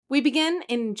We begin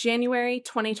in January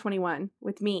 2021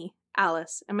 with me,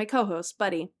 Alice, and my co-host,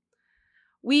 Buddy.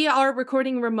 We are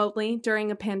recording remotely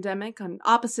during a pandemic on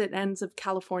opposite ends of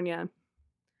California.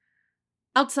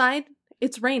 Outside,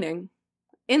 it's raining.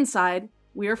 Inside,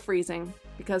 we are freezing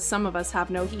because some of us have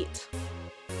no heat.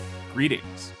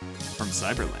 Greetings from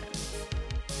Cyberland.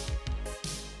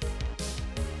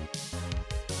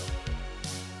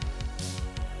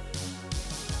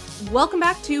 Welcome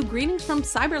back to Greetings from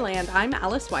Cyberland. I'm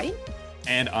Alice White.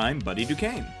 And I'm Buddy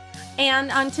Duquesne.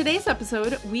 And on today's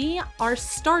episode, we are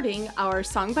starting our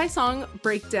song-by-song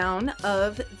breakdown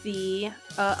of the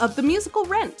musical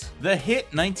Rent. The hit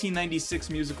 1996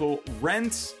 musical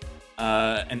Rent,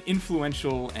 an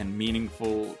influential and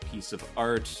meaningful piece of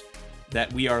art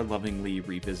that we are lovingly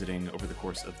revisiting over the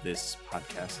course of this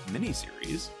podcast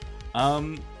miniseries.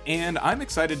 And I'm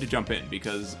excited to jump in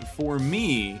because for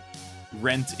me,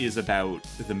 Rent is about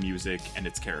the music and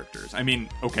its characters. I mean,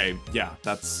 okay, yeah,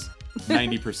 that's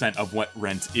 90% of what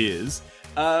Rent is.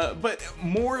 But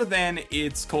more than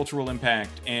its cultural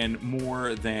impact and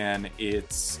more than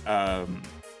its,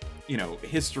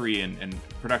 history and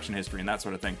production history and that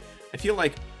sort of thing, I feel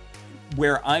like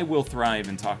where I will thrive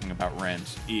in talking about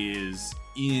Rent is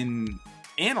in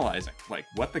analyzing, like,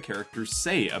 what the characters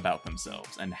say about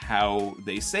themselves and how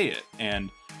they say it, and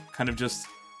kind of just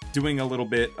doing a little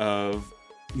bit of,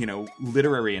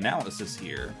 literary analysis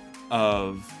here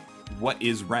of what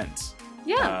is Rent.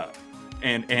 Yeah.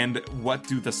 And what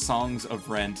do the songs of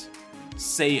Rent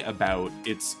say about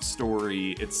its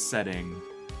story, its setting,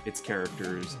 its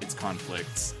characters, its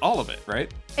conflicts, all of it, right?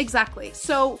 Exactly.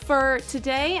 So for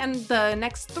today and the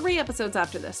next 3 episodes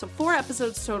after this, so 4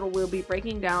 episodes total, we'll be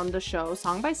breaking down the show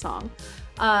song by song.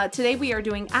 Today we are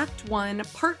doing Act 1,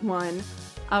 Part 1.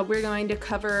 We're going to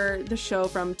cover the show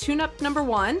from tune-up number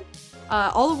 1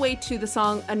 all the way to the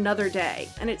song Another Day.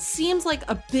 And it seems like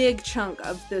a big chunk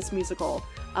of this musical,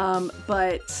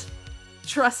 but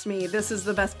trust me, this is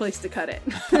the best place to cut it.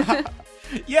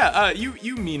 Yeah,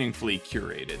 you meaningfully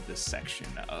curated this section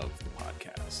of the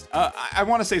podcast. I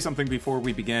want to say something before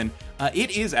we begin.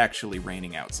 It is actually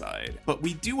raining outside, but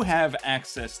we do have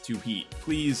access to heat.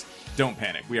 Please don't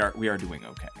panic. We are doing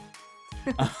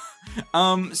okay.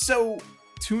 So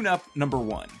tune-up number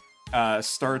 1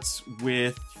 starts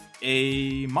with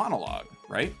a monologue,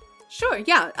 right? Sure,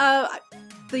 yeah.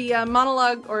 The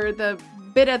monologue, or the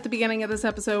bit at the beginning of this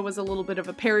episode, was a little bit of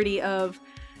a parody of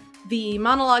the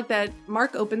monologue that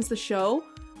Mark opens the show.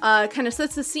 Kind of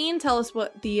sets the scene, tell us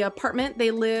what the apartment.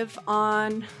 They live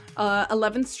on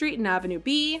 11th Street and Avenue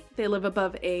B. They live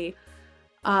above a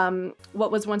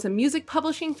what was once a music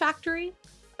publishing factory.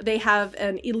 They have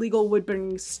an illegal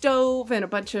wood-burning stove and a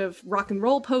bunch of rock and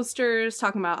roll posters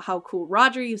talking about how cool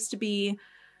Roger used to be.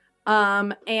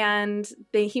 And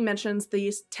he mentions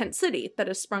the tent city that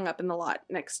has sprung up in the lot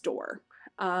next door.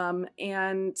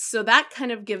 And so that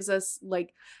kind of gives us,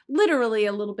 like, literally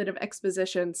a little bit of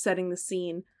exposition setting the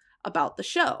scene about the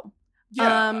show.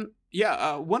 One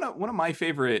of my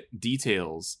favorite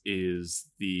details is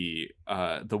the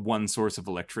one source of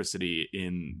electricity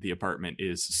in the apartment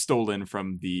is stolen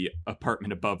from the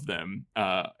apartment above them,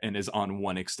 and is on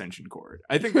one extension cord.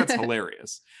 I think that's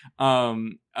hilarious.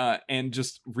 And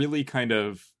just really kind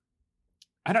of,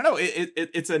 I don't know,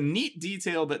 it's a neat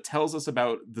detail that tells us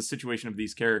about the situation of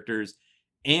these characters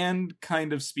and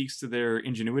kind of speaks to their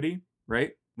ingenuity,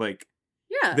 right? Like,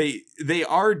 yeah, they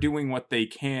are doing what they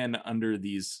can under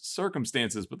these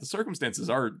circumstances, but the circumstances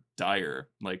are dire.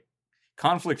 Like,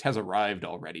 conflict has arrived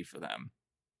already for them.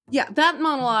 Yeah, that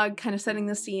monologue kind of setting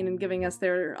the scene and giving us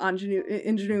their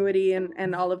ingenuity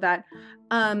and all of that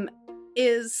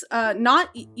is not,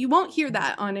 you won't hear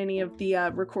that on any of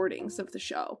the recordings of the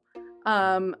show.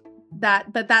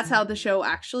 But that's how the show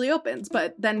actually opens.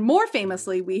 But then more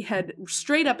famously, we head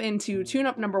straight up into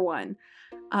tune-up number 1.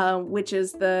 Which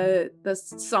is the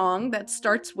song that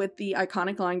starts with the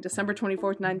iconic line, December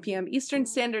 24th, 9 p.m. Eastern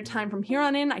Standard Time. From here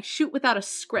on in, I shoot without a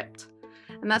script.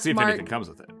 And that's See if Mark, anything comes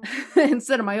with it.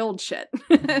 instead of my old shit.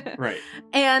 Right.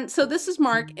 And so this is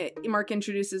Mark. Mark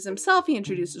introduces himself. He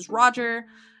introduces Roger.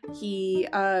 He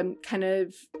kind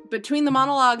of, between the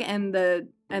monologue and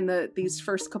these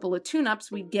first couple of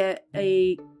tune-ups, we get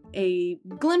a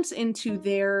glimpse into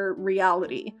their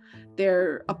reality,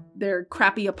 their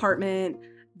crappy apartment,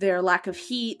 their lack of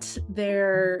heat,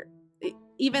 their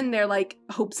like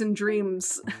hopes and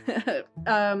dreams.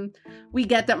 We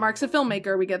get that Mark's a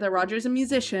filmmaker. We get that Roger's a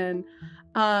musician.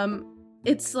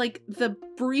 It's like the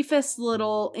briefest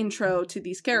little intro to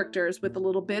these characters with a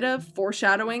little bit of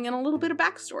foreshadowing and a little bit of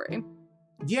backstory.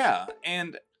 Yeah,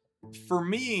 and for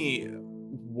me,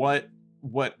 what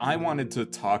what I wanted to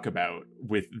talk about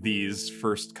with these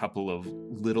first couple of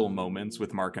little moments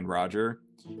with Mark and Roger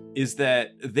is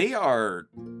that they are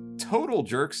total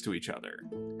jerks to each other.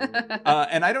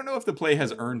 And I don't know if the play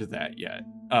has earned that yet.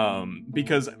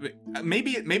 Because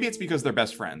maybe it's because they're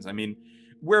best friends. I mean,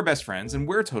 we're best friends and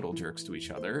we're total jerks to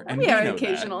each other. And we are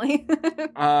occasionally.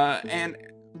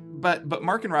 But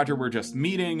Mark and Roger were just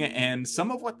meeting, and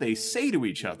some of what they say to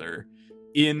each other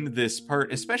in this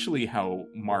part, especially how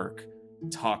Mark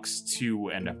talks to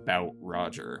and about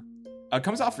Roger,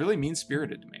 comes off really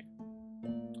mean-spirited to me.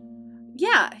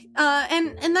 Yeah,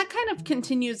 and that kind of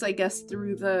continues, I guess,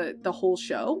 through the whole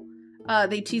show.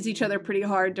 They tease each other pretty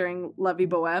hard during La Vie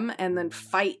Boheme, and then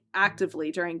fight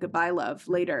actively during Goodbye Love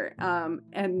later.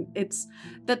 And it's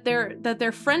that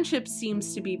their friendship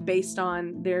seems to be based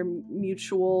on their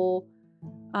mutual,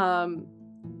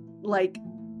 like,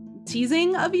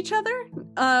 teasing of each other.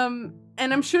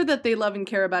 And I'm sure that they love and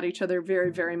care about each other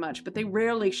very, very much, but they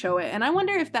rarely show it. And I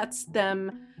wonder if that's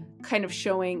them kind of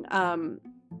showing,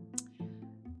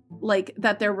 like,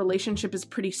 that their relationship is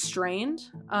pretty strained.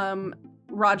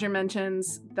 Roger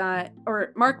mentions that,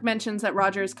 or Mark mentions that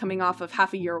Roger is coming off of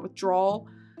half a year withdrawal.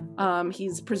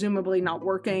 He's presumably not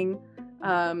working.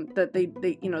 That they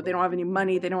don't have any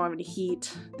money, they don't have any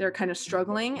heat, they're kind of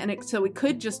struggling, and so it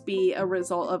could just be a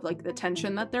result of like the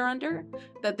tension that they're under,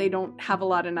 that they don't have a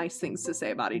lot of nice things to say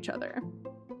about each other.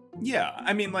 Yeah,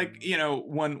 I mean, like,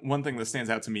 one thing that stands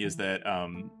out to me is that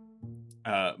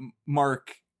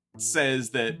Mark says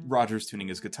that Roger's tuning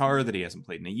his guitar, that he hasn't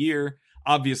played in a year,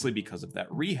 obviously because of that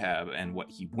rehab and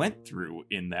what he went through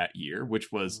in that year,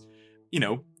 which was,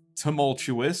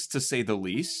 tumultuous to say the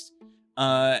least.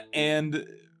 And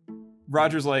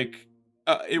Roger's like,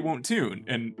 it won't tune.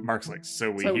 And Mark's like,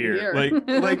 so we hear.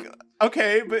 Like,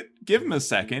 okay, but give him a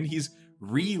second. He's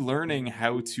relearning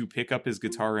how to pick up his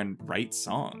guitar and write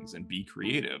songs and be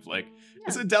creative. Like,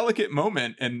 It's a delicate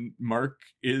moment, and Mark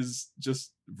is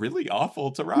just really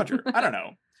awful to Roger. I don't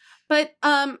know. But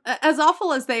as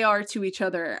awful as they are to each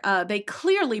other, they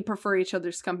clearly prefer each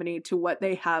other's company to what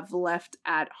they have left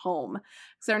at home.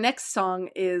 So our next song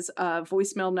is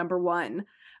voicemail number 1,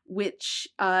 which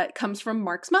comes from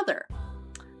Mark's mother,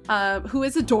 who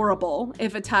is adorable,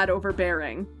 if a tad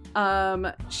overbearing.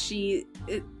 What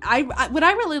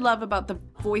I really love about the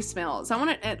voicemails, I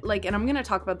want to and I'm going to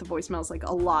talk about the voicemails like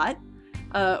a lot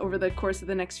over the course of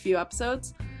the next few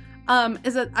episodes.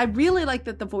 Is that I really like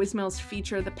that the voicemails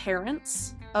feature the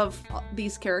parents of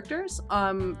these characters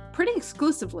pretty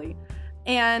exclusively,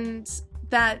 and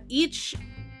that each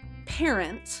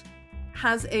parent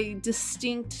has a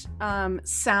distinct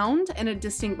sound and a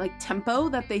distinct like tempo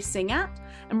that they sing at.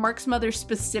 And Mark's mother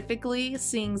specifically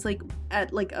sings like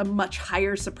at like a much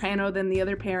higher soprano than the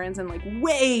other parents, and like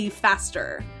way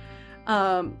faster.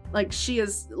 Like she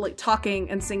is like talking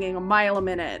and singing a mile a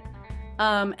minute.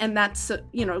 And that's,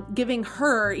 giving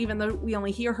her, even though we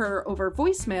only hear her over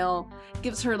voicemail,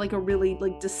 gives her like a really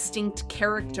like distinct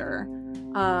character,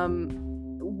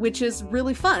 which is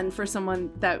really fun for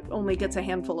someone that only gets a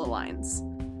handful of lines.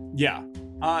 Yeah.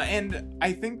 And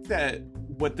I think that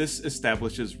what this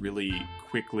establishes really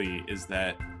quickly is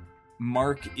that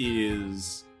Mark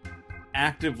is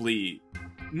actively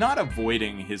not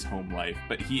avoiding his home life,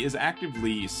 but he is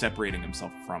actively separating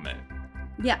himself from it.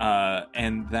 Yeah.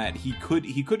 And that he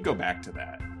could go back to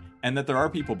that, and that there are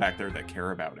people back there that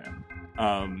care about him.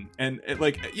 And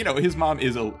his mom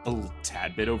is a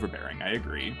tad bit overbearing, I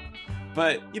agree.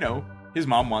 But, his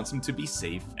mom wants him to be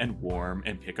safe and warm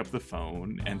and pick up the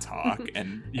phone and talk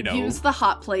and, use the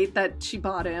hot plate that she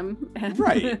bought him.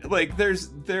 Right. Like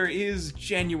there is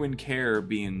genuine care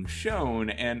being shown.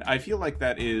 And I feel like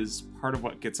that is part of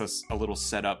what gets us a little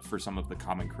set up for some of the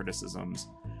common criticisms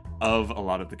of a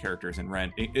lot of the characters in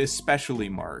Rent, especially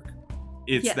Mark.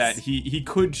 It's that he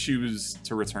could choose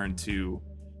to return to,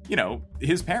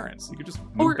 his parents. He could just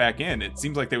move back in. It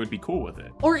seems like they would be cool with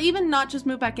it. Or even not just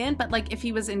move back in, but like if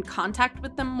he was in contact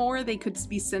with them more, they could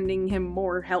be sending him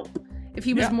more help. If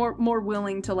he was more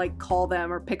willing to like call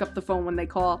them or pick up the phone when they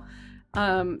call,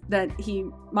 that he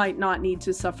might not need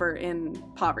to suffer in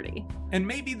poverty. And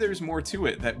maybe there's more to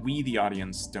it that we, the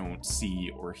audience, don't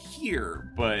see or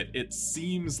hear, but it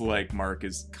seems like Mark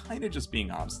is kind of just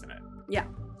being obstinate. Yeah,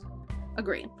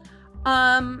 agree.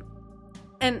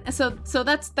 And so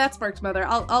that's Mark's mother.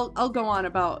 I'll go on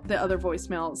about the other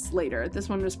voicemails later. This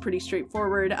one was pretty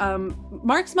straightforward.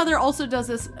 Mark's mother also does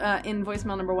this in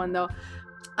voicemail number 1, though.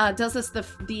 Does this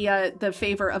the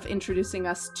favor of introducing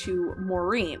us to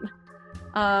Maureen.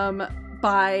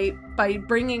 By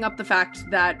bringing up the fact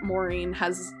that Maureen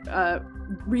has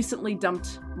recently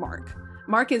dumped Mark.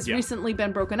 Mark has recently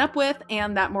been broken up with,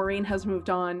 and that Maureen has moved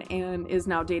on and is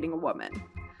now dating a woman.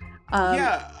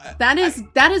 That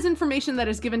is information that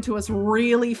is given to us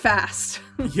really fast.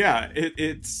 Yeah,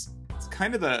 it's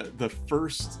kind of the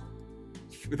first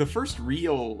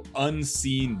real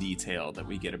unseen detail that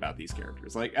we get about these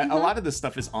characters. Like a lot of this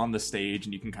stuff is on the stage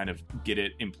and you can kind of get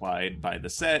it implied by the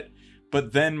set,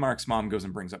 but then Mark's mom goes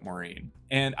and brings up Maureen.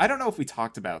 And I don't know if we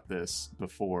talked about this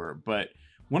before, but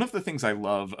one of the things I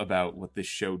love about what this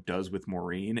show does with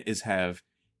Maureen is have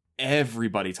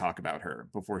everybody talk about her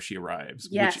before she arrives,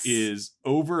 which is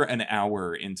over an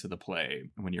hour into the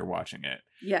play when you're watching it.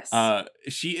 Yes.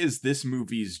 She is this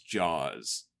movie's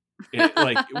Jaws.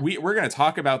 We're going to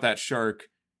talk about that shark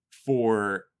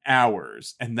for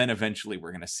hours, and then eventually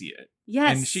we're going to see it.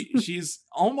 Yes. And she's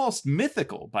almost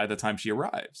mythical by the time she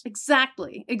arrives.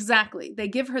 Exactly. They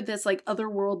give her this like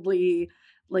otherworldly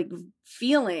like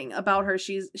feeling about her.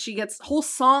 She gets whole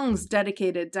songs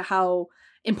dedicated to how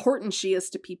important she is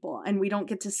to people, and we don't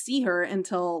get to see her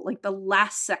until like the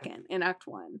last second in Act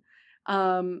 1.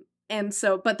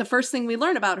 But the first thing we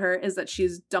learn about her is that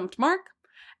she's dumped Mark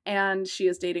and she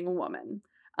is dating a woman.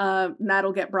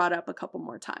 That'll get brought up a couple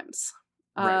more times.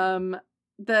 Right.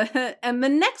 The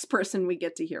next person we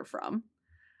get to hear from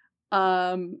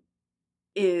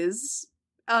is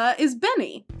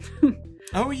Benny.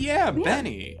 Oh yeah,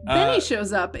 Benny. Benny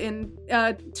shows up in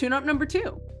Tune-Up number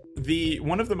 2.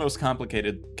 One of the most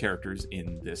complicated characters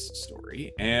in this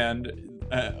story, and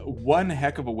one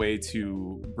heck of a way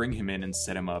to bring him in and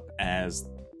set him up as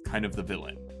kind of the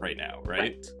villain right now,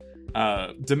 right?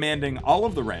 Demanding all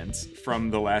of the rent from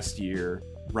the last year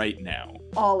right now,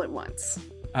 all at once,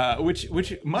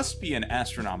 which must be an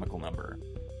astronomical number.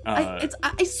 I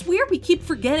swear we keep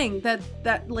forgetting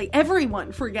that like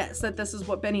everyone forgets that this is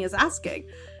what Benny is asking.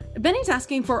 Benny's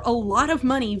asking for a lot of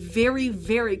money very,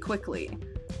 very quickly.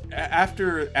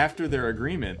 After their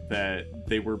agreement that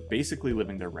they were basically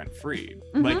living their rent free.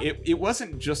 Mm-hmm. Like it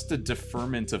wasn't just a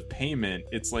deferment of payment.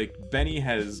 It's like Benny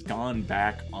has gone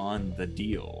back on the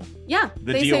deal. Yeah.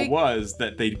 The deal was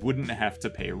that they wouldn't have to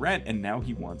pay rent, and now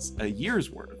he wants a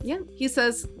year's worth. Yeah. He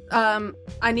says,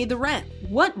 I need the rent.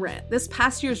 What rent? This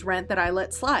past year's rent that I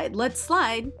let slide. Let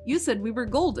slide? You said we were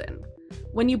golden.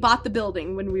 When you bought the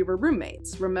building, when we were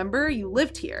roommates. Remember? You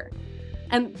lived here.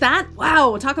 And talk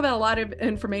about a lot of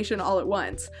information all at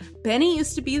once. Benny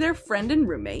used to be their friend and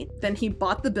roommate. Then he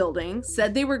bought the building,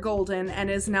 said they were golden,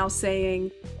 and is now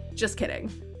saying, just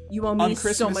kidding. You owe me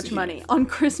so much money. On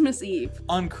Christmas Eve.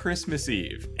 On Christmas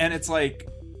Eve. And it's like,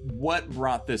 what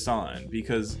brought this on?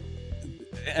 Because,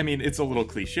 I mean, it's a little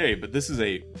cliche, but this is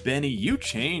a Benny, you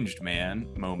changed, man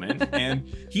moment. And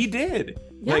he did.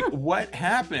 Yeah. Like, what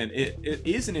happened? It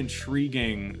is an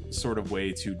intriguing sort of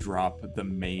way to drop the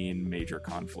main major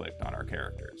conflict on our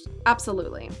characters.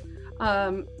 Absolutely.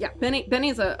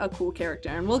 Benny's a cool character,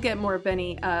 and we'll get more of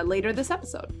Benny later this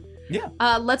episode. Yeah.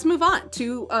 Let's move on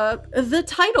to the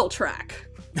title track.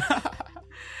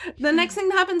 The next thing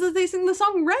that happens is they sing the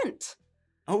song Rent.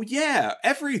 Oh, yeah.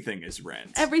 Everything is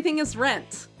Rent. Everything is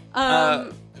Rent.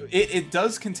 It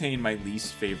does contain my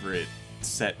least favorite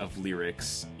set of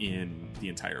lyrics in the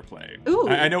entire play. Ooh.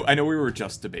 I know we were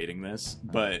just debating this,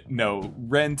 but no,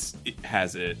 Rent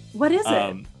has it. What is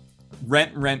it?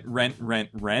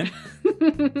 Rent.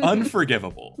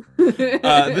 Unforgivable.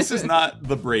 This is not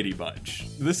the Brady Bunch.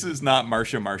 This is not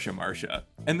Marsha.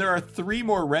 And there are 3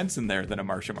 more Rents in there than a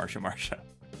Marsha.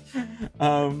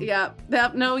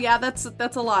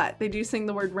 That's a lot. They do sing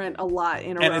the word rent a lot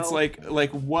in a row. And it's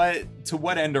like what, to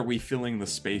what end are we filling the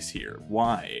space here?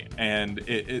 Why? And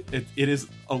it is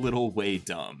a little way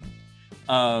dumb.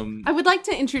 I would like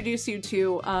to introduce you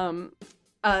to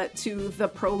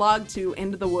the prologue to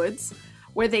Into the Woods,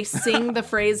 where they sing the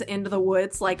phrase Into the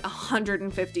Woods like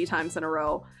 150 times in a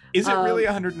row. Is it really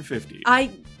 150?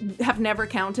 I have never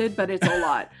counted, but it's a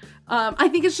lot. I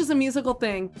think it's just a musical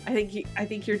thing. I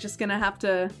think you're just gonna have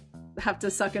to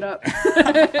suck it up.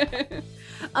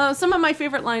 Some of my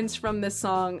favorite lines from this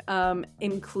song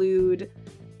include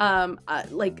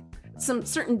like some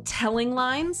certain telling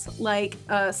lines, like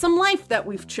some life that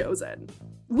we've chosen.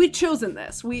 We've chosen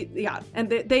this. And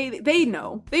they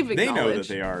know. They've acknowledged. They know that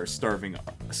they are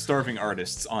starving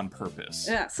artists on purpose.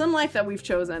 Yeah, some life that we've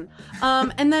chosen.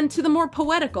 And then to the more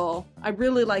poetical, I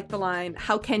really like the line,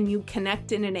 how can you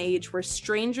connect in an age where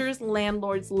strangers,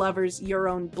 landlords, lovers, your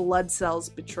own blood cells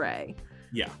betray?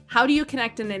 Yeah. How do you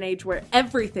connect in an age where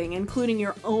everything, including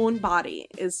your own body,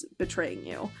 is betraying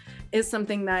you? Is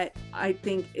something that I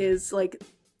think is like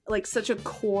such a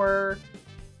core,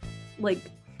 like,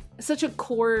 such a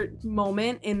core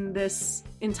moment in this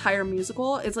entire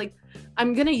musical. It's like,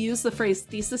 I'm gonna use the phrase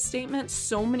thesis statement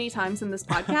so many times in this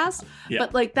podcast,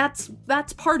 but like that's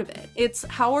part of it. It's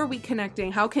how are we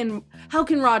connecting? How can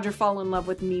Roger fall in love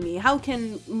with Mimi? How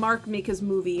can Mark make his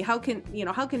movie? How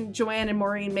can Joanne and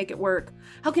Maureen make it work?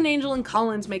 How can Angel and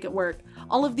Collins make it work?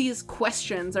 All of these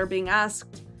questions are being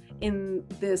asked in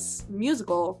this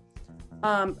musical.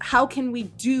 How can we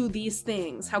do these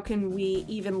things? How can we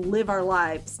even live our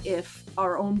lives if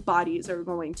our own bodies are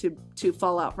going to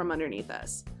fall out from underneath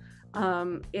us?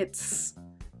 It's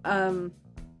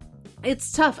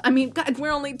tough. I mean, God,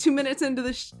 we're only 2 minutes into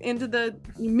the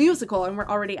musical, and we're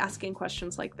already asking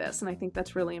questions like this, and I think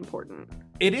that's really important.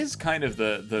 It is kind of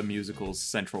the musical's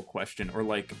central question, or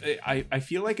like I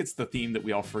feel like it's the theme that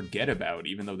we all forget about,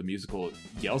 even though the musical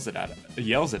yells it at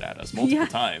us multiple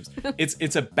times.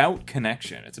 It's about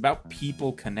connection. It's about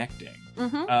people connecting,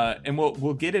 and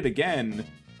we'll get it again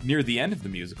near the end of the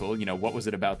musical. You know, what was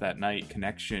it about that night?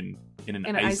 Connection in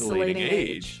an isolating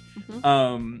age.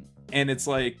 And it's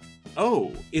like,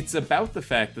 oh, it's about the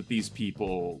fact that these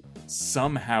people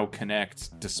somehow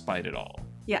connect despite it all.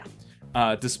 Yeah.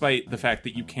 Despite the fact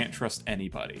that you can't trust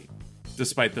anybody.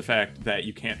 Despite the fact that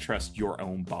you can't trust your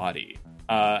own body.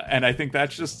 And I think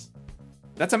that's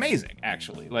amazing,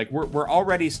 actually. Like, we're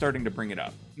already starting to bring it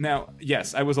up. Now,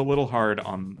 yes, I was a little hard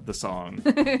on the song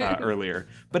earlier,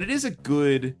 but it is a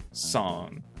good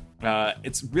song.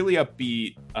 It's really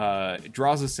upbeat. It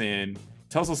draws us in.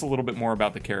 Tells us a little bit more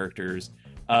about the characters.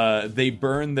 They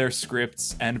burn their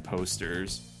scripts and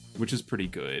posters, which is pretty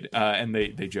good. And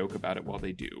they joke about it while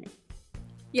they do.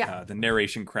 Yeah. The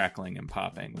narration crackling and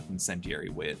popping with incendiary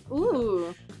wit.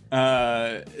 Ooh.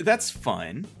 That's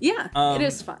fun. Yeah, it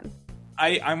is fun.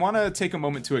 I want to take a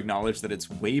moment to acknowledge that it's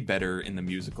way better in the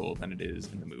musical than it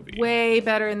is in the movie. Way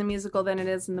better in the musical than it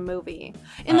is in the movie.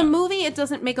 In the movie, it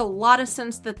doesn't make a lot of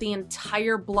sense that the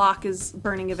entire block is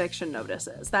burning eviction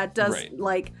notices. That does,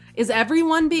 like, is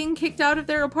everyone being kicked out of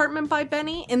their apartment by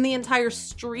Benny in the entire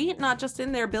street, not just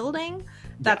in their building?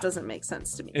 That doesn't make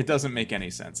sense to me. It doesn't make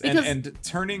any sense. And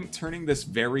turning this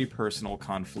very personal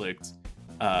conflict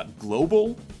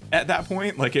global at that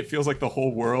point, like it feels like the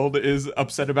whole world is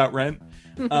upset about rent.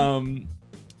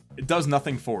 It does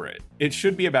nothing for it. It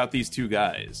should be about these two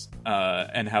guys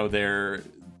and how they're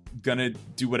gonna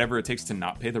do whatever it takes to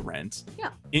not pay the rent.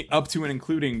 Yeah. Up to and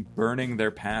including burning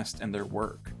their past and their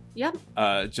work. Yep.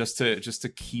 Just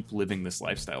to keep living this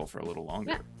lifestyle for a little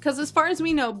longer. Yeah, because as far as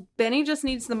we know, Benny just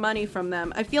needs the money from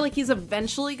them. I feel like he's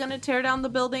eventually going to tear down the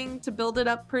building to build it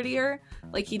up prettier.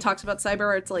 Like he talks about cyber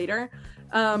arts later.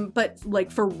 But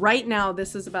like for right now,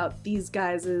 this is about these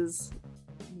guys'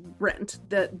 rent,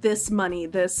 this money,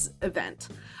 this event.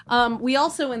 We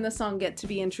also in the song get to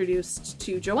be introduced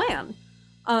to Joanne,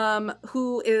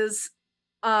 who is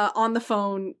on the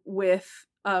phone with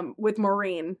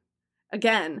Maureen.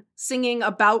 Again, singing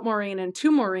about Maureen and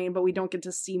to Maureen, but we don't get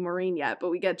to see Maureen yet. But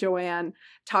we get Joanne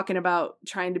talking about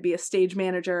trying to be a stage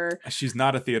manager. She's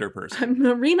not a theater person.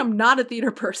 Maureen, I'm not a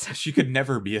theater person. She could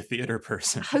never be a theater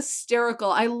person.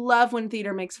 Hysterical. I love when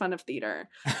theater makes fun of theater.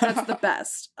 That's the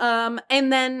best.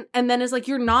 And then is like,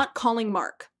 you're not calling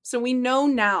Mark. So we know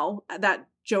now that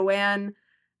Joanne,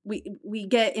 we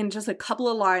get in just a couple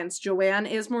of lines, Joanne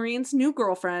is Maureen's new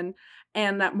girlfriend.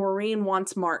 And that Maureen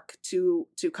wants Mark to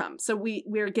come. So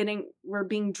we're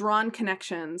being drawn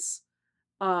connections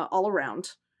all around.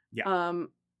 Yeah.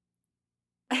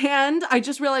 And I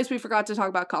just realized we forgot to talk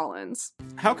about Collins.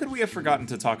 How could we have forgotten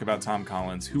to talk about Tom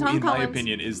Collins, who my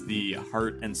opinion is the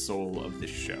heart and soul of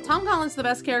this show? Tom Collins, the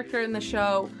best character in the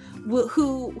show,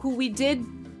 who we did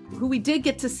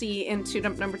get to see in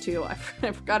Student Number 2. I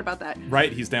forgot about that.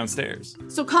 Right, he's downstairs.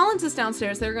 So Collins is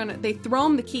downstairs. They throw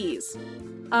him the keys.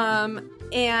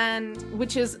 And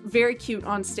which is very cute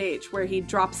on stage, where he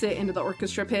drops it into the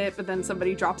orchestra pit, but then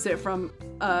somebody drops it from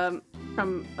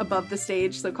above the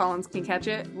stage so Collins can catch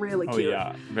it. Really cute. Oh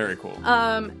yeah, very cool.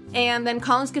 And then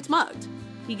Collins gets mugged.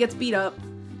 He gets beat up.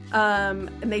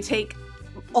 And they take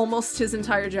almost his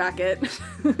entire jacket.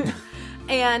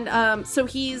 And so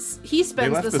he spends they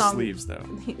left the song. Sleeves though.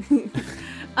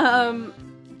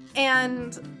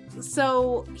 And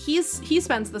so he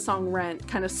spends the song Rent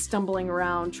kind of stumbling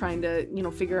around trying to,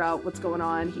 figure out what's going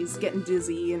on. He's getting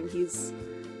dizzy and he's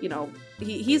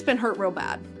been hurt real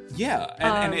bad. Yeah,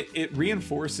 and it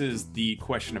reinforces the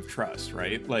question of trust,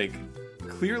 right? Like,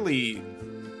 clearly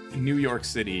New York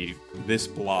City, this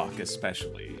block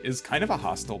especially, is kind of a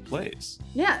hostile place.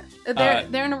 Yeah,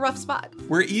 they're in a rough spot.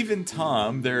 Where even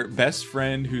Tom, their best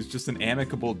friend, who's just an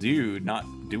amicable dude, not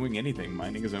doing anything,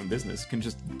 minding his own business, can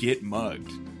just get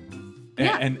mugged.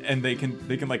 Yeah. And they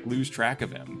can like lose track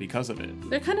of him because of it.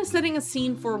 They're kind of setting a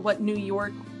scene for what New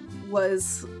York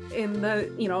was in the,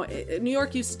 New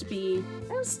York used to be,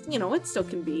 it still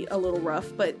can be a little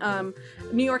rough, but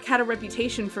New York had a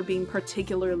reputation for being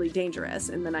particularly dangerous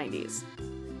in the 90s.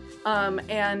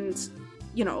 And,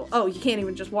 you can't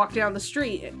even just walk down the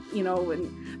street, and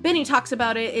Benny talks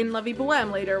about it in La Vie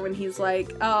Boheme later when he's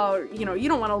like, oh, you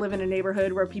don't want to live in a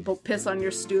neighborhood where people piss on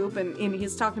your stoop, and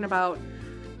he's talking about,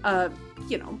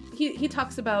 he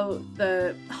talks about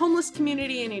the homeless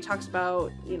community, and he talks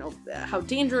about, how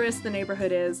dangerous the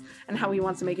neighborhood is and how he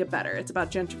wants to make it better. It's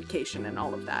about gentrification and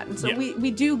all of that. And so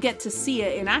we do get to see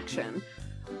it in action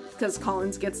because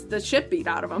Collins gets the shit beat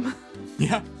out of him.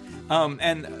 Yeah.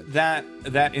 And that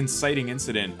inciting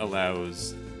incident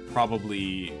allows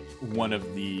probably one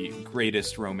of the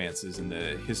greatest romances in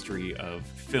the history of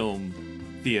film,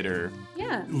 theater,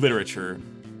 literature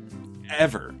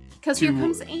ever. Because here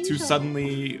comes Angel. To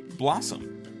suddenly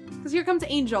blossom. Because here comes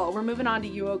Angel. We're moving on to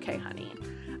You Okay, Honey.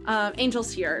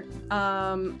 Angel's here.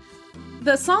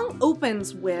 The song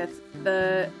opens with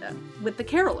the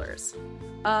carolers,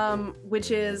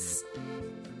 which is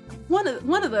one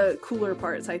of the cooler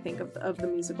parts, I think, of the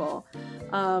musical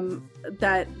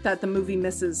that the movie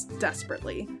misses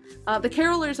desperately. The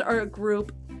carolers are a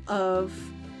group of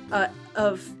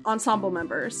ensemble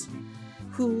members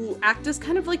who act as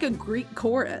kind of like a Greek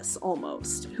chorus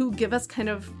almost, who give us kind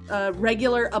of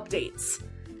regular updates.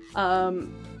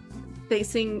 They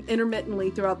sing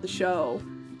intermittently throughout the show,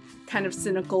 kind of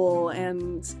cynical,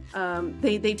 and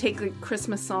they take like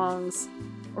Christmas songs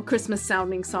or Christmas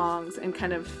sounding songs and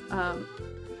kind of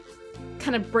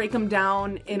break them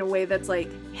down in a way that's like,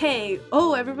 hey,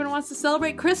 everyone wants to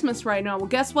celebrate Christmas right now. Well,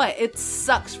 guess what? It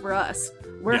sucks for us.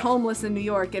 We're homeless in New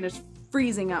York and it's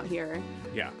freezing out here.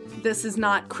 Yeah. This is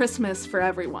not Christmas for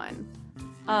everyone.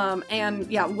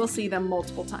 We'll see them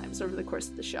multiple times over the course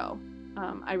of the show.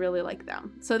 I really like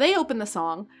them. So they open the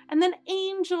song, and then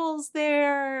Angel's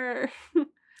there.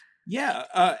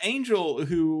 Angel,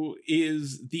 who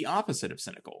is the opposite of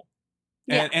cynical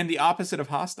and the opposite of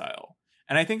hostile.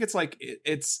 And I think it's like,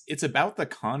 it's about the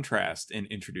contrast in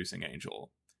introducing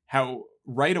Angel. How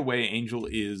right away Angel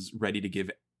is ready to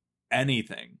give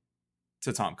anything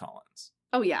to Tom Collins.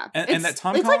 Oh, yeah. And that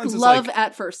Tom Collins like is love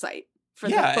at first sight for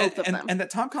both of them. And that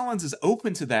Tom Collins is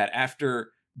open to that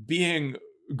after being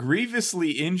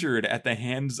grievously injured at the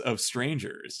hands of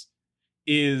strangers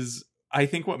is, I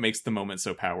think, what makes the moment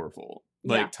so powerful.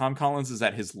 Like, Tom Collins is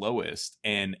at his lowest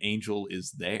and Angel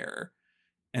is there.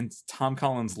 And Tom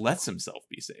Collins lets himself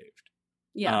be saved.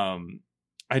 Yeah.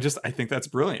 I think that's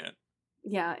brilliant.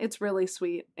 Yeah, it's really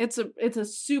sweet. It's a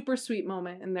super sweet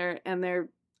moment, and they're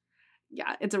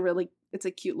it's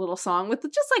a cute little song with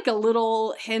just like a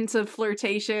little hint of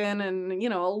flirtation and,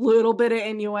 a little bit of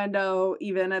innuendo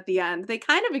even at the end. They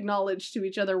kind of acknowledge to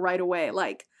each other right away,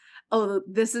 like, oh,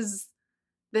 this is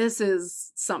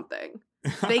something.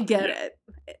 They get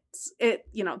it.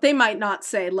 They might not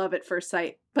say love at first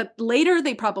sight, but later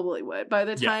they probably would. By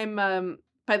the time I'll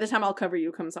Cover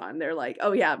You comes on, they're like,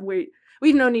 oh yeah,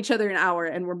 we've known each other an hour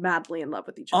and we're madly in love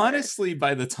with each other. Honestly,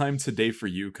 by the time Today For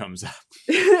You comes up,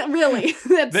 really,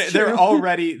 they're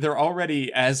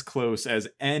already as close as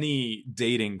any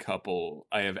dating couple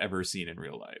I have ever seen in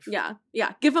real life. Yeah.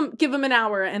 Give them an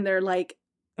hour and they're like,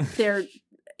 they're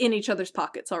in each other's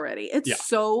pockets already. It's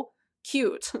so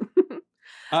cute.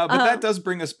 But that does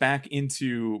bring us back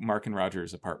into Mark and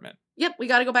Roger's apartment. Yep, we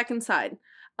got to go back inside.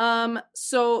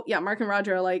 So yeah, Mark and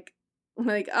Roger are like,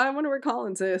 I wonder where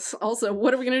Collins is. Also,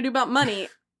 what are we gonna do about money?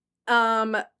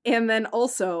 And then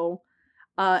also,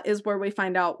 is where we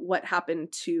find out what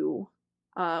happened to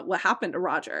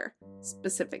Roger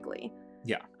specifically.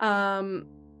 Yeah.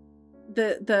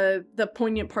 The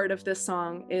poignant part of this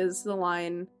song is the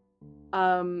line,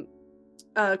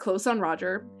 close on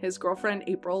Roger. His girlfriend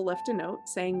April left a note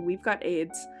saying, "We've got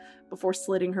AIDS," before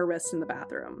slitting her wrist in the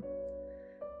bathroom.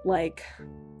 Like,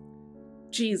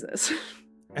 Jesus.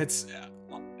 It's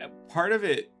part of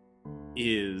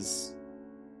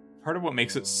what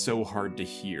makes it so hard to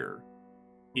hear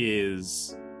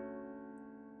is,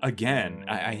 again,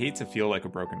 I hate to feel like a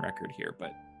broken record here,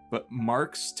 but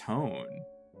Mark's tone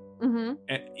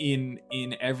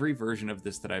in every version of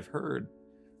this that I've heard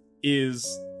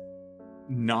is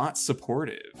not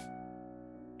supportive.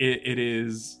 It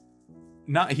is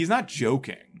not, he's not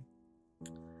joking.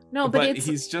 No, but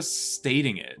he's just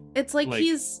stating it. It's like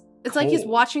he's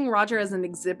watching Roger as an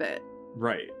exhibit.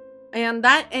 Right.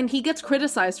 And he gets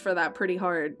criticized for that pretty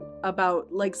hard,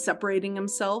 about like separating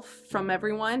himself from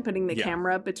everyone, putting the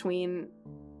camera between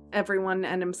everyone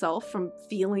and himself from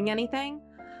feeling anything.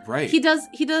 Right. He does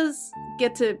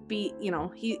get to be, you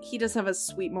know, he does have a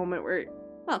sweet moment where,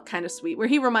 well, kind of sweet, where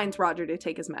he reminds Roger to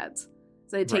take his meds.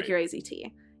 So take your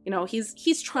AZT. You know,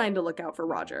 he's trying to look out for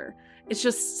Roger. It's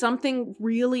just something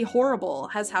really horrible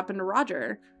has happened to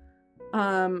Roger.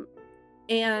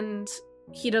 And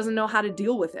he doesn't know how to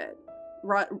deal with it.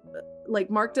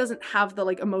 Like, Mark doesn't have the,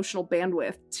 like, emotional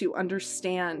bandwidth to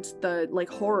understand the, like,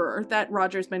 horror that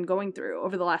Roger's been going through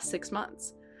over the last 6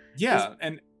 months. Yeah,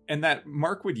 and that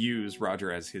Mark would use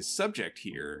Roger as his subject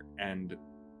here, and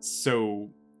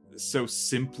so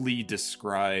simply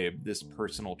describe this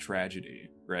personal tragedy,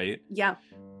 right? Yeah.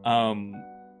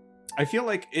 I feel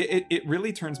like it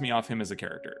really turns me off him as a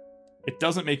character. It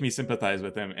doesn't make me sympathize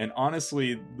with him, and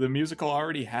honestly, the musical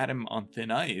already had him on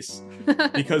thin ice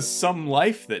because some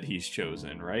life that he's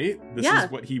chosen, right? This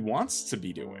is what he wants to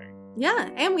be doing. Yeah,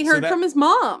 and we heard from his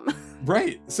mom.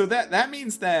 Right. So that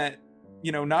means that,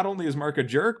 you know, not only is Mark a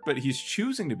jerk, but he's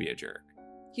choosing to be a jerk.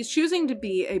 He's choosing to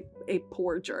be a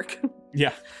poor jerk.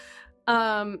 Yeah.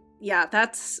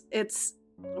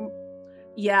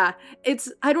 Yeah,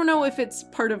 it's I don't know if it's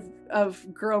part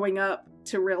of growing up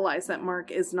to realize that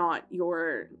Mark is not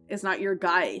your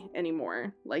guy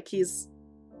anymore. Like,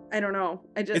 I don't know.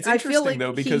 I feel like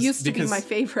though, because, he used to be my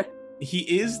favorite.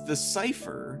 He is the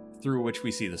cipher through which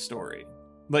we see the story.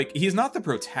 Like, he's not the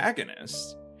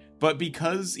protagonist, but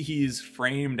because he's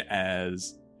framed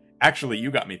as... Actually, you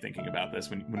got me thinking about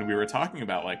this when we were talking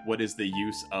about, like, what is the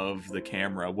use of the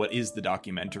camera? What is the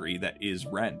documentary that is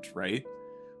Rent, right?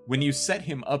 When you set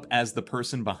him up as the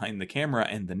person behind the camera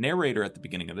and the narrator at the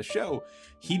beginning of the show,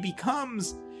 he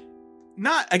becomes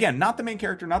not the main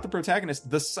character, not the protagonist,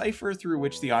 the cipher through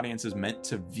which the audience is meant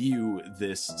to view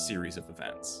this series of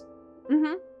events.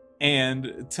 Mm-hmm.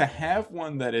 And to have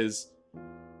one that is,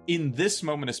 in this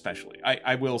moment especially,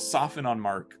 I will soften on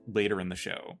Mark later in the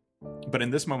show, but in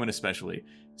this moment especially,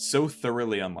 so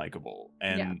thoroughly unlikable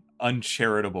and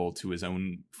uncharitable to his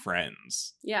own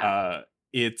friends. Yeah.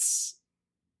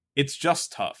 It's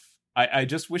just tough. I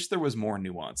just wish there was more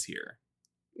nuance here.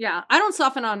 Yeah, I don't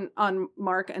soften on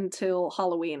Mark until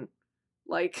Halloween.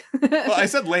 Like, well, I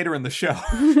said later in the show.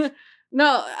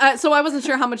 No, so I wasn't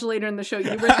sure how much later in the show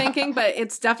you were thinking, but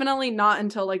it's definitely not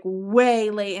until, like, way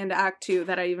late into Act 2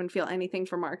 that I even feel anything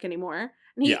for Mark anymore.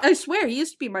 And I swear, he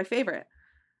used to be my favorite.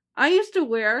 I used to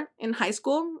wear, in high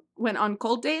school, when on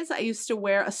cold days, I used to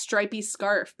wear a stripy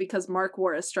scarf because Mark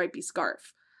wore a stripy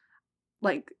scarf.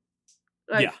 Like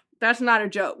that's not a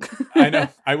joke. I know.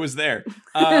 I was there.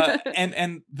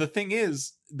 And the thing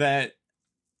is that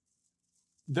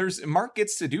Mark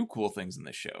gets to do cool things in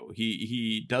this show.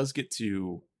 He does get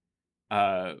to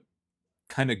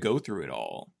kind of go through it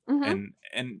all. Mm-hmm.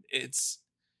 And it's,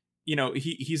 you know,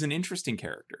 he's an interesting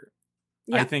character.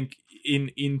 Yeah. I think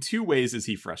in two ways is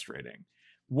he frustrating.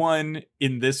 One,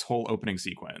 in this whole opening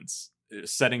sequence,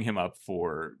 setting him up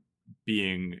for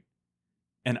being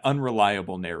an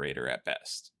unreliable narrator at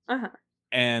best. Uh-huh.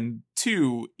 And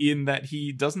two, in that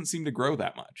he doesn't seem to grow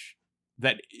that much.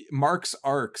 That Mark's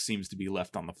arc seems to be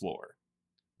left on the floor,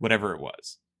 whatever it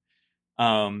was.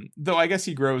 Though I guess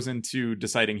he grows into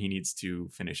deciding he needs to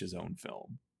finish his own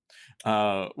film,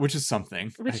 which is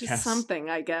something.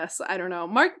 I guess. I don't know.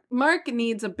 Mark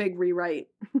needs a big rewrite.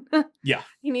 Yeah,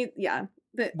 he needs. Yeah,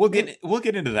 we'll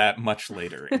get into that much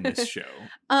later in this show.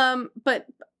 But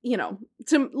you know,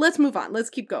 let's move on. Let's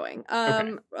keep going.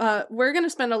 Okay. We're gonna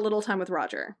spend a little time with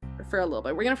Roger for a little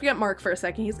bit. We're gonna forget Mark for a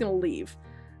second. He's gonna leave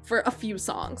for a few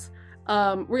songs.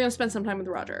 We're gonna spend some time with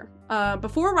Roger.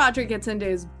 Before Roger gets into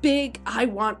his big "I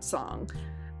Want" song,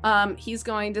 he's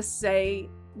going to say,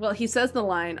 well, he says the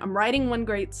line, "I'm writing one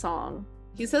great song."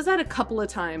 He says that a couple of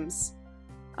times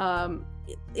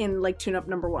in, like, tune-up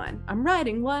number 1. "I'm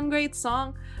writing one great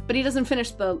song," but he doesn't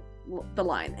finish the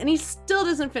line, and he still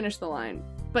doesn't finish the line.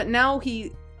 But now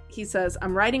he says,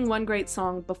 "I'm writing one great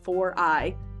song before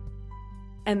I,"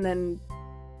 and then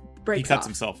breaks He cuts off.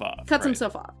 himself off. Cuts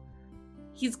himself off.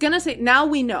 He's gonna say, now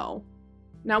we know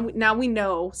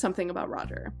something about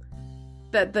Roger.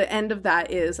 That the end of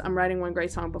that is, "I'm writing one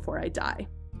great song before I die."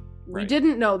 Right. We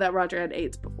didn't know that Roger had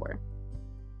AIDS before.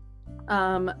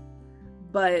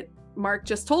 But Mark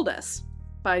just told us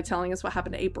by telling us what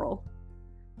happened to April.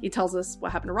 He tells us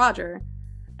what happened to Roger,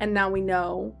 and now we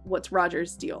know what's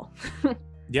Roger's deal.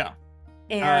 Yeah.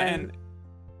 And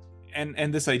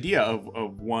this idea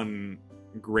of one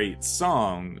great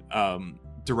song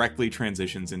directly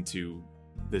transitions into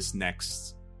this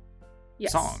next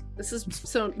song.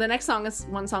 So the next song is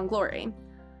 "One Song Glory,"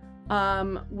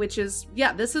 which is,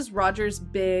 this is Roger's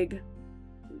big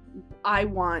 "I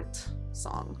Want"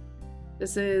 song.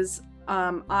 This is,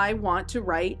 I want to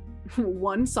write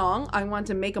one song. I want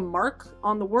to make a mark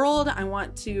on the world. I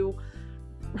want to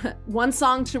one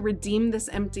song to redeem this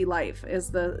empty life is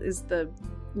the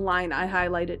line I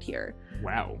highlighted here.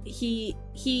 Wow. He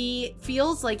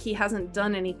feels like he hasn't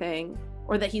done anything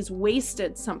or that he's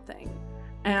wasted something.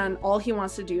 And all he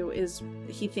wants to do is,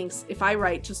 he thinks, if I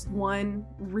write just one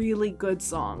really good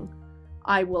song,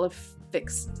 I will have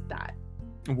fixed that.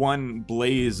 One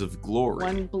blaze of glory.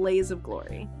 One blaze of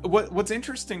glory. What's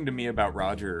interesting to me about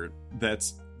Roger,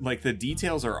 that's like the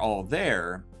details are all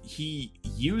there. He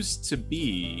used to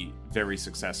be very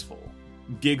successful.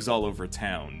 Gigs all over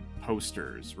town,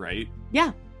 posters, right?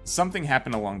 Yeah. Something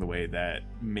happened along the way that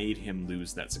made him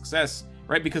lose that success,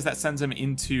 right? Because that sends him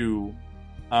into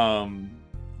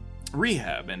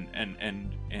rehab and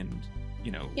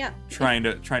you know, yeah, trying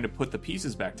to put the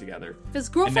pieces back together. If his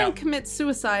girlfriend commits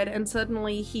suicide and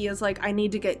suddenly he is like, I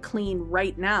need to get clean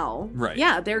right now. Right.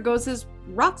 Yeah, there goes his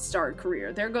rock star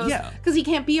career. There goes, yeah, because he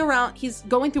can't be around, he's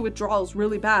going through withdrawals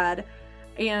really bad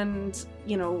and,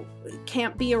 you know,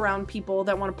 can't be around people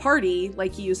that want to party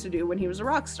like he used to do when he was a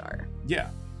rock star. Yeah.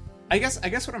 I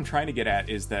guess what I'm trying to get at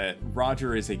is that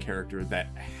Roger is a character that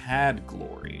had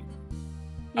glory.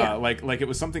 Yeah. Like it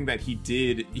was something that he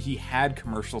did. He had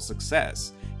commercial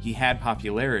success. He had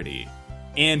popularity,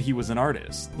 and he was an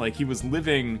artist. Like he was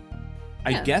living,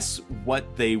 I guess,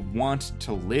 what they want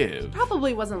to live.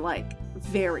 Probably wasn't like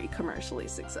very commercially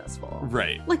successful.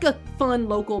 Right. Like a fun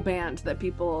local band that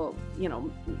people, you know,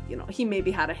 he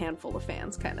maybe had a handful of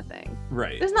fans kind of thing.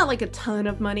 Right. There's not like a ton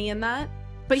of money in that,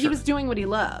 but Sure. he was doing what he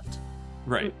loved.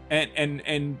 Right.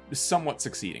 And somewhat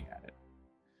succeeding at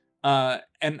it.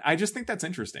 And I just think that's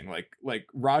interesting. Like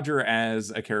Roger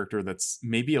as a character that's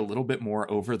maybe a little bit more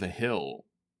over the hill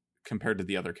compared to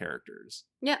the other characters.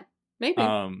 Yeah, maybe.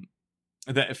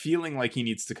 That feeling like he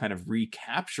needs to kind of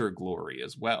recapture glory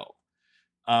as well.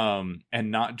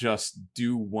 And not just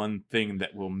do one thing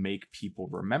that will make people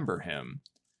remember him,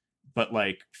 but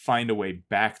like find a way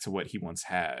back to what he once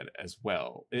had as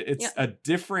well. It's a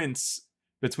difference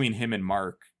between him and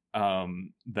Mark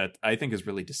that I think is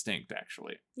really distinct,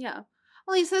 actually. Yeah.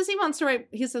 Well, he says he wants to write,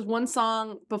 he says one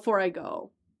song before I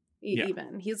go,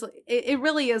 even. He's like, it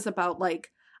really is about like,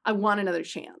 I want another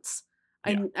chance.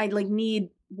 Yeah. I like need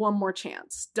one more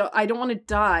chance. I don't want to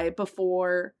die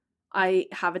before I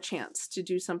have a chance to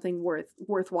do something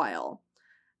worthwhile.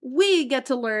 We get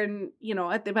to learn, you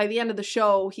know, by the end of the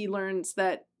show, he learns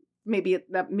that maybe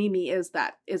that Mimi is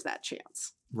that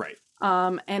chance. Right.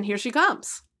 And here she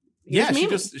comes. Here's Mimi.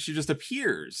 Mimi. she just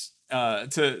appears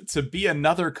to be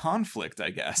another conflict, I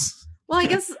guess. Well,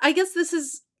 I guess this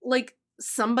is like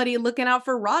somebody looking out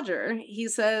for Roger. He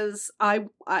says, I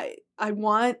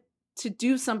want to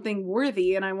do something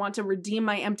worthy and I want to redeem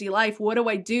my empty life. What do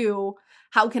I do?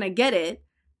 How can I get it?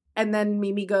 And then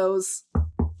Mimi goes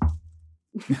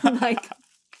like,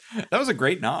 that was a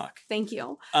great knock. Thank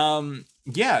you.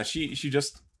 Yeah, she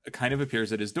just kind of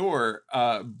appears at his door,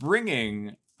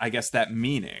 bringing, I guess, that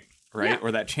meaning, right? Yeah.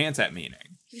 Or that chance at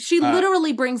meaning. She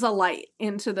literally brings a light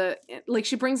into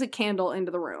she brings a candle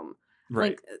into the room.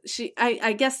 Right. Like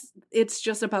I guess it's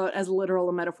just about as literal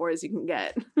a metaphor as you can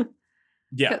get.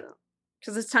 Yeah.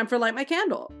 Because it's time for Light My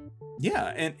Candle. Yeah,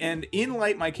 and in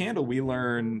Light My Candle, we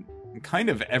learn kind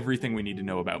of everything we need to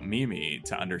know about Mimi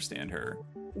to understand her.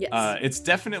 Yes. It's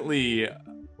definitely,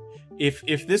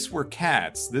 if this were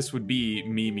Cats, this would be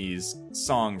Mimi's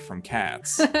song from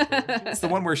Cats. It's the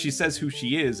one where she says who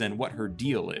she is and what her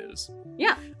deal is.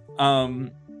 Yeah.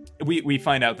 We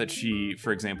find out that she,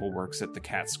 for example, works at the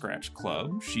Cat Scratch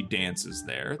Club. She dances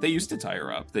there. They used to tie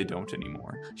her up. They don't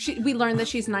anymore. We learn that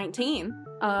she's 19,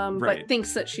 Right. but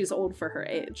thinks that she's old for her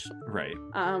age. Right.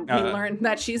 We learn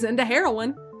that she's into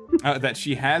heroin. That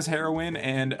she has heroin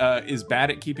and is bad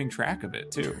at keeping track of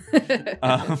it, too.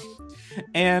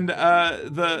 And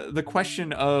the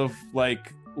question of,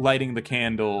 like, lighting the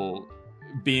candle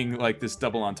being, like, this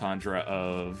double entendre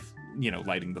of, you know,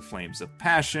 lighting the flames of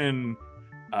passion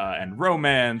and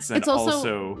romance, and it's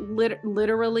also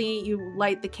literally you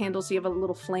light the candle so you have a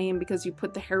little flame because you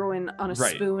put the heroin on a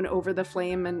spoon over the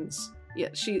flame, and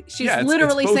she's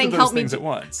literally it's saying help me at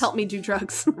once. Help me do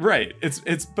drugs. Right.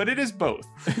 But it is both.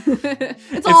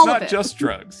 it's all not of it. Just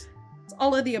drugs. It's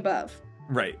all of the above.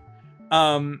 Right.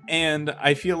 And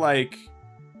I feel like,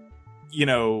 you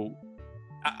know,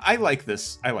 I like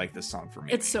this song for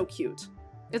me. It's so cute.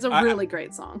 It's a really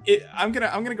great song. I'm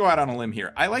gonna go out on a limb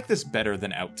here. I like this better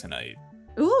than Out Tonight.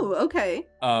 Ooh, okay.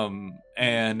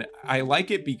 And I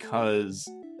like it because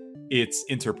it's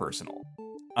interpersonal.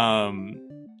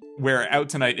 Where Out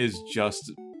Tonight is just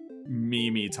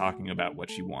Mimi talking about what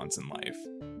she wants in life.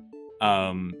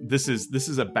 This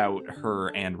is about her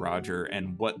and Roger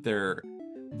and what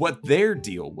their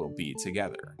deal will be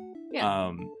together.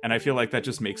 Yeah. And I feel like that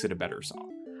just makes it a better song.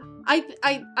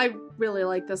 I really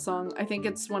like this song. I think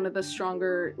it's one of the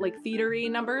stronger like theatery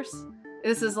numbers.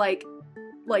 This is like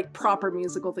proper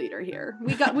musical theater here.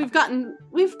 We've gotten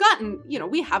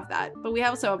we have that, but we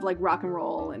also have like rock and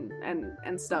roll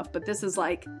and stuff. But this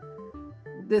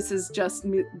is just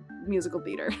musical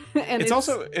theater. And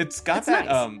it's got that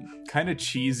nice. Kind of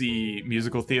cheesy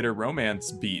musical theater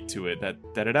romance beat to it. That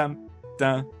da da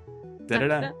da da da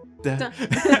da.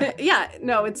 Yeah,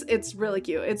 no, it's really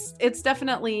cute. It's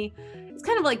definitely, it's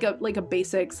kind of like a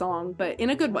basic song, but in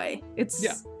a good way.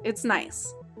 It's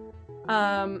nice.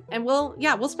 And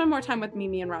we'll spend more time with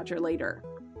Mimi and Roger later.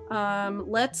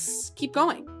 Let's keep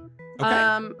going.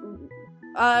 Okay.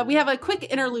 We have a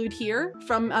quick interlude here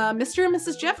from Mr. and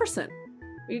Mrs. Jefferson.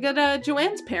 We got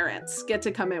Joanne's parents get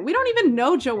to come in. We don't even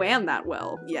know Joanne that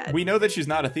well yet. We know that she's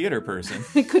not a theater person.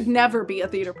 Could never be a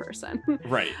theater person.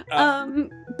 Right.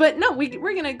 But no,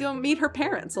 we're gonna go meet her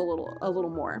parents a little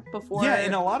more before. Yeah,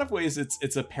 in a lot of ways,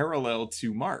 it's a parallel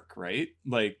to Mark, right?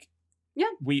 Like, yeah,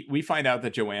 we find out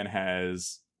that Joanne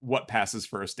has what passes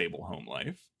for a stable home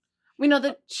life. We know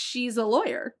that she's a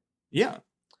lawyer. Yeah.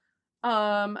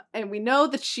 And we know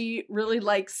that she really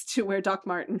likes to wear Doc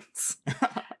Martens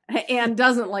and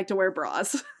doesn't like to wear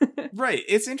bras. Right.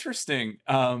 It's interesting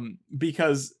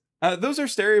because those are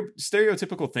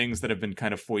stereotypical things that have been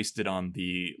kind of foisted on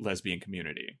the lesbian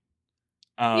community.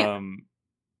 And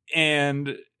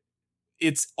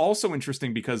it's also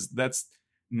interesting because that's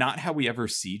not how we ever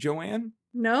see Joanne.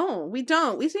 No, we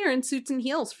don't. We see her in suits and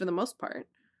heels for the most part.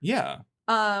 Yeah.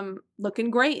 Looking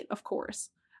great, of course.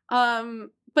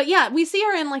 But yeah, we see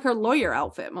her in like her lawyer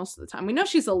outfit most of the time. We know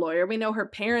she's a lawyer. We know her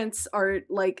parents are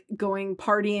like going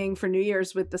partying for New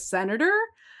Year's with the senator.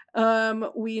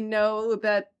 We know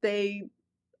that they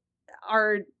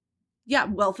are,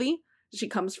 wealthy. She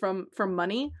comes from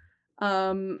money.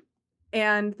 And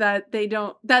that they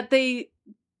don't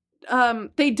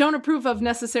approve of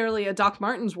necessarily a Doc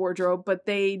Martens wardrobe, but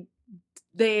they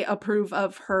approve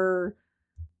of her,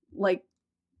 like,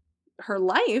 her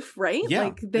life, right? Yeah.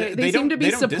 Like they seem to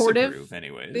be supportive.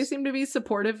 Anyways, they seem to be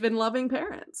supportive and loving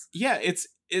parents. Yeah,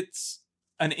 it's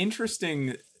an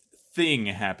interesting thing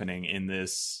happening in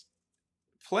this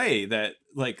play that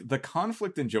like the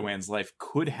conflict in Joanne's life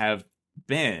could have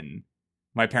been,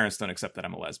 my parents don't accept that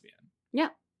I'm a lesbian. Yeah.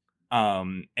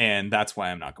 And that's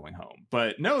why I'm not going home.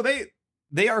 But no,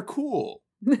 they are cool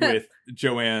with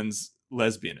Joanne's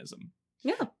lesbianism.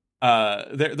 Yeah.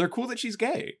 They're cool that she's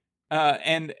gay.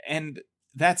 And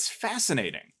that's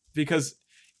fascinating because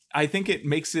I think it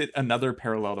makes it another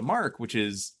parallel to Mark, which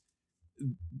is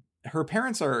her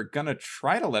parents are gonna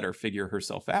try to let her figure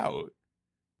herself out.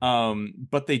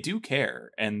 But they do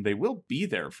care and they will be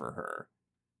there for her.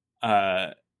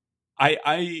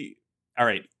 All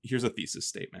right, here's a thesis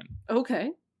statement.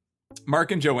 Okay.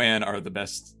 Mark and Joanne are the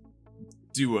best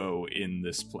duo in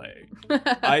this play.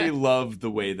 I love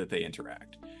the way that they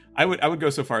interact. I would go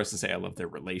so far as to say I love their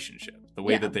relationship, the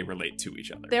way that they relate to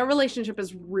each other. Their relationship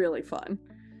is really fun.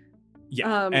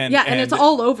 Yeah. And it's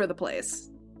all over the place.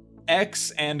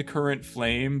 Ex and current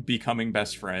flame becoming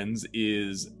best friends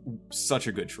is such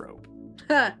a good trope.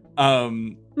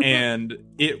 And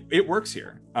it works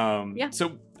here.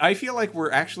 So I feel like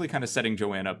we're actually kind of setting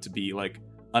Joanne up to be like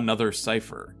another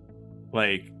Cypher.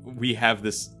 Like we have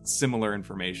this similar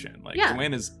information. Like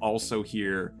Joanne is also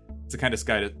here to kind of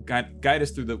guide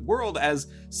us through the world as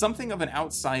something of an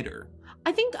outsider.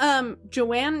 I think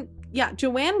Joanne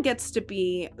gets to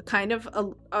be kind of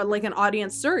a like an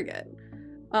audience surrogate.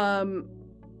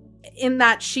 In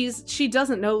that she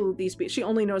doesn't know these people. She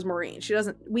only knows Maureen.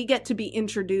 We get to be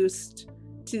introduced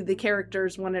to the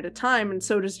characters one at a time, and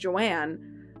so does Joanne.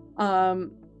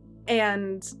 And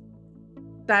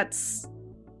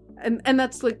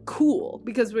that's like cool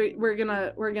because we're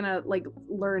gonna like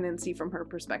learn and see from her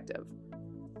perspective.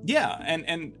 Yeah,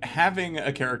 and having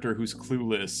a character who's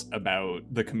clueless about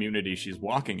the community she's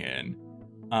walking in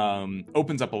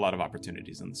opens up a lot of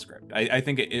opportunities in the script. I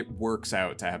think it works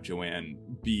out to have Joanne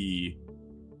be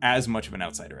as much of an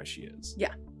outsider as she is.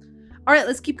 Yeah. All right,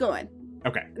 let's keep going.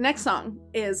 Okay. Next song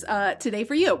is Today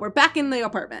for You. We're back in the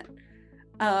apartment.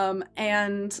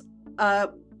 And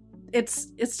it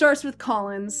starts with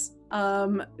Collins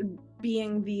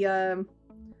being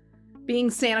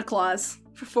Santa Claus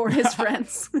for his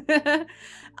friends.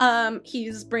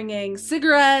 He's bringing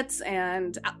cigarettes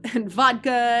and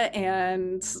vodka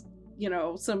and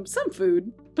some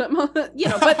food, but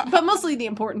but mostly the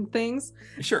important things.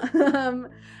 Sure.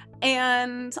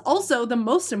 And also the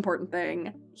most important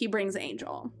thing, he brings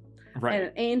Angel. Right.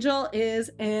 And Angel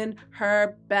is in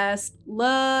her best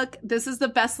look. This is the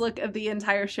best look of the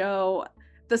entire show.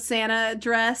 The Santa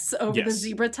dress over the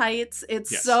zebra tights.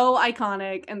 It's so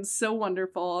iconic and so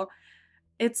wonderful.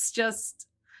 It's just...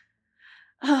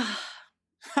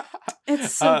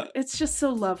 it's just so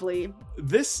lovely.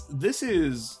 This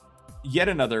is yet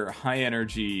another high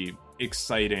energy,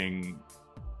 exciting,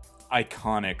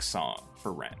 iconic song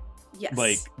for Ren. Yes.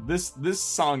 Like this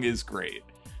song is great.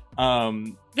 This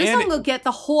song will get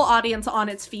the whole audience on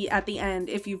its feet at the end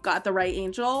if you've got the right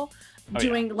Angel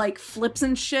doing like flips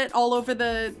and shit all over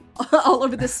the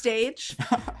stage.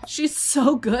 She's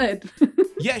so good.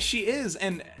 Yeah, she is.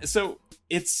 And so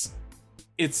it's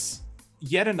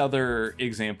yet another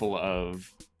example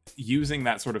of using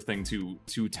that sort of thing to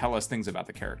tell us things about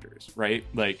the characters, right?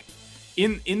 Like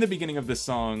in the beginning of this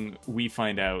song, we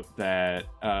find out that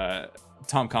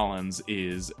Tom Collins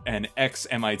is an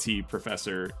ex-MIT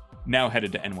professor now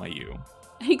headed to NYU.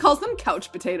 He calls them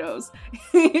couch potatoes.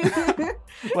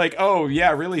 Like, oh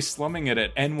yeah, really slumming it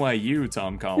at NYU,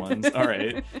 Tom Collins. All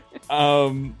right.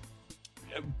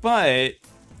 But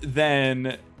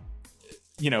then,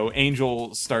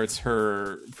 Angel starts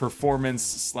her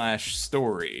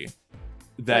performance/story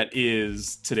that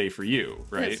is Today for You,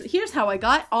 right? Yes, here's how I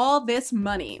got all this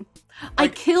money. I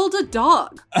killed a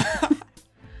dog.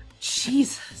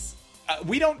 Jesus.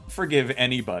 We don't forgive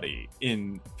anybody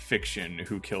in fiction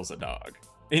who kills a dog.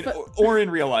 Or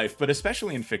in real life, but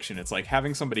especially in fiction, it's like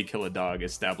having somebody kill a dog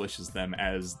establishes them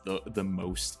as the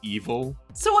most evil.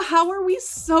 So how are we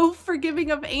so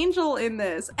forgiving of Angel in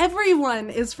this? Everyone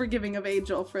is forgiving of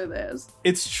Angel for this.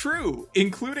 It's true,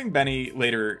 including Benny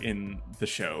later in the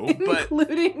show.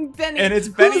 Including Benny. And it's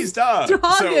Benny's dog.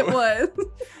 It was.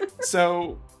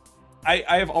 So I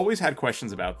have always had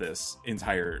questions about this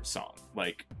entire song.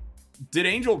 Like, did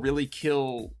Angel really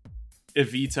kill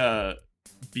Evita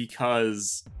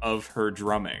because of her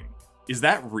drumming? Is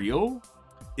that real?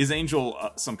 Is Angel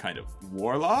some kind of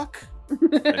warlock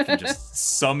that can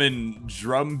just summon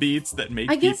drum beats that make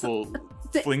people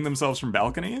fling themselves from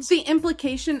balconies? The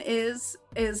implication is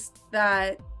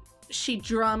that she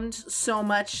drummed so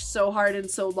much, so hard, and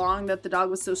so long that the dog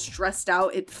was so stressed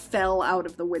out it fell out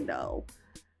of the window.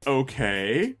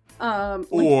 Okay.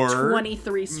 Or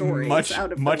 23 stories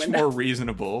out of the window. Much more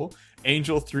reasonable.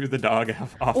 Angel threw the dog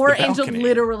off the balcony. Or Angel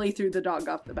literally threw the dog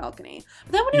off the balcony.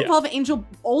 But that would involve Angel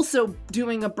also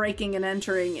doing a breaking and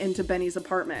entering into Benny's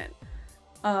apartment,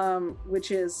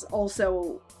 which is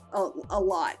also a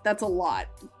lot. That's a lot.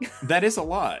 That is a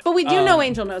lot. But we do know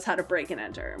Angel knows how to break and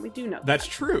enter. We do know that's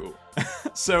true.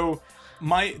 So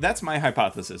that's my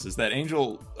hypothesis, is that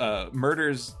Angel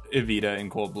murders Evita in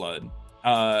cold blood,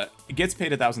 gets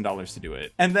paid $1,000 to do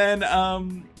it, and then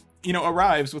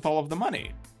arrives with all of the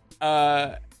money.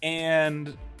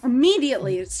 And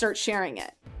immediately start sharing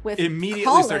it with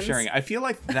Collins. Start sharing it. I feel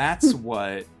like that's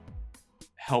what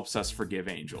helps us forgive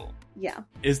Angel. Yeah.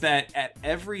 Is that at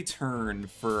every turn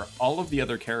for all of the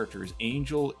other characters,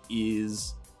 Angel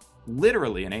is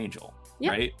literally an angel,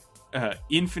 right?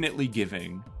 Infinitely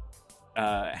giving,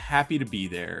 happy to be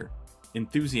there,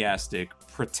 enthusiastic,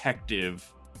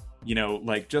 protective,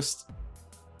 just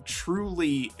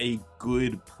truly a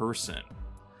good person.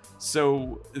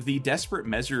 So the desperate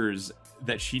measures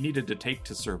that she needed to take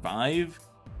to survive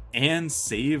and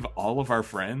save all of our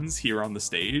friends here on the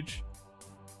stage,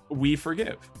 we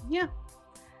forgive. Yeah.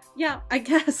 Yeah, I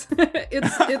guess.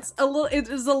 It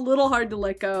is a little hard to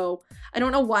let go. I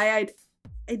don't know why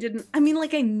I didn't. I mean,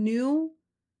 like, I knew,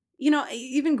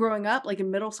 even growing up, like in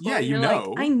middle school,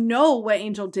 I know what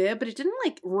Angel did, but it didn't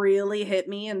really hit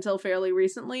me until fairly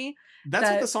recently.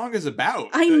 That's what the song is about.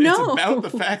 I know. It's about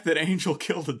the fact that Angel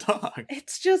killed a dog.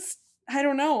 It's just, I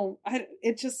don't know.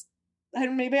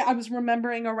 Maybe I was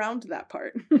remembering around that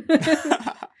part.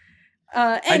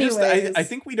 Anyways. I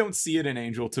think we don't see it in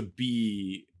Angel to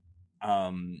be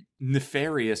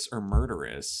nefarious or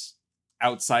murderous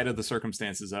outside of the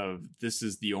circumstances of this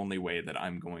is the only way that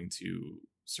I'm going to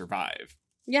survive.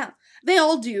 Yeah. They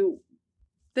all do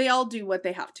what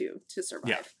they have to survive.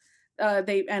 Yeah.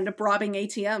 They end up robbing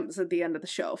ATMs at the end of the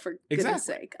show, for goodness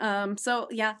sake. So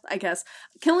yeah, I guess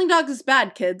killing dogs is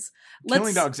bad, kids.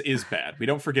 Killing dogs is bad. We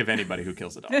don't forgive anybody who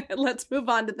kills a dog. Let's move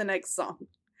on to the next song.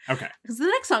 Okay. Because the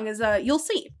next song is You'll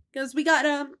See, because we got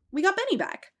Benny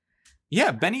back.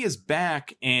 Yeah, Benny is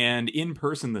back, and in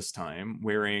person this time,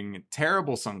 wearing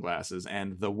terrible sunglasses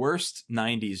and the worst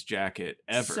 90s jacket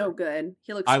ever. So good.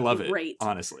 He looks great. It,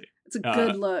 honestly. It's a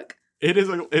good look. It is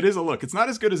a look. It's not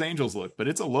as good as Angel's look, but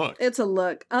it's a look. It's a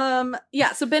look.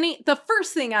 Yeah, so Benny, the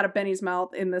first thing out of Benny's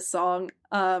mouth in this song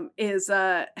is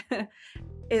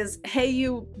is, hey,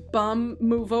 you bum,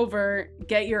 move over,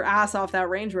 get your ass off that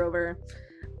Range Rover.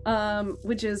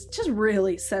 Which is just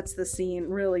really sets the scene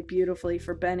really beautifully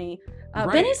for Benny.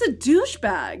 Right. Benny's a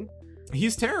douchebag.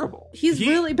 He's terrible. He's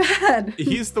really bad.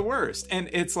 He's the worst. And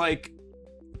it's like,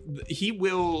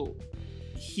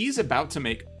 he's about to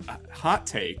make a hot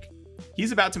take.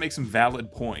 He's about to make some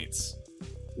valid points.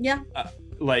 Yeah.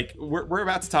 Like, we're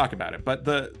about to talk about it. But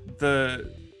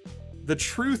the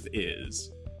truth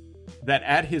is that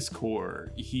at his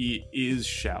core, he is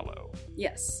shallow.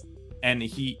 Yes. And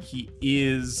he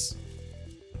is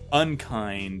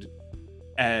unkind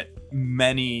at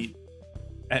many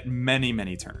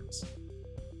turns.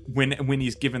 When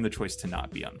he's given the choice to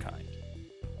not be unkind.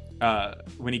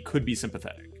 When he could be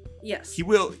sympathetic. Yes.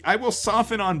 I will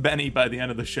soften on Benny by the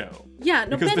end of the show. Yeah,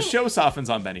 no, because Benny, the show softens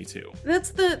on Benny too. That's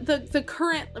the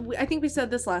current, I think we said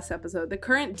this last episode, the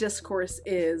current discourse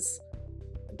is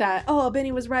that, oh,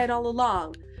 Benny was right all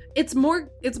along. It's more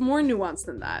nuanced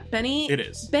than that. It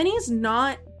is. Benny's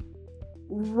not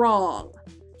wrong.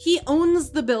 He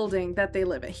owns the building that they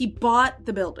live in. He bought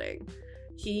the building.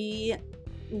 He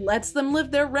lets them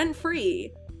live there rent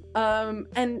free.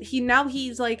 And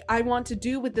he's like, I want to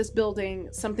do with this building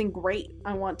something great.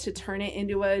 I want to turn it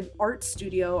into an art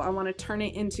studio. I want to turn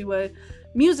it into a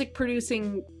music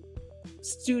producing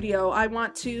studio. I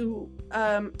want to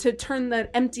turn the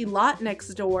empty lot next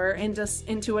door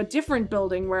into a different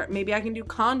building where maybe I can do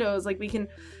condos. Like we can,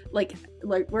 like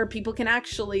where people can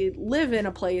actually live in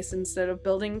a place instead of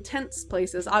building tents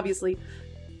places. Obviously,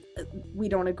 we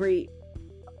don't agree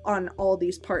on all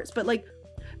these parts, but like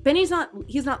Benny's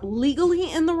he's not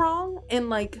legally in the wrong, and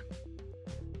like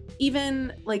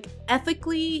even like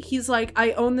ethically he's like,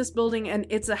 I own this building and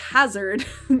it's a hazard.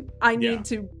 I need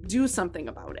to do something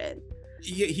about it.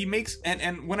 He makes,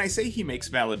 and when I say he makes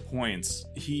valid points,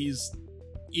 he's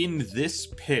in this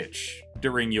pitch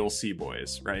during You'll See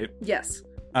Boys, right? Yes.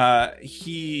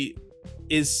 He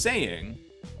is saying,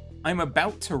 I'm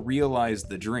about to realize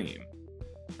the dream.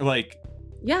 Like,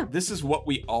 yeah, this is what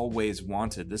we always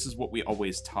wanted. This is what we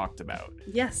always talked about.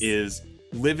 Yes. Is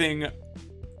living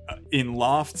in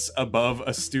lofts above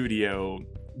a studio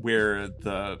where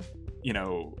the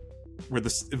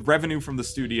revenue from the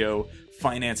studio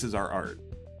finances our art.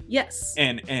 Yes.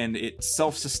 And it's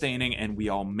self-sustaining, and we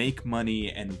all make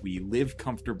money, and we live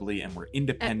comfortably, and we're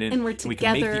independent, and we're together. We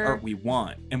can make the art we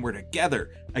want, and we're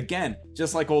together. Again,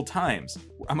 just like old times.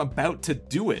 I'm about to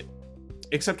do it.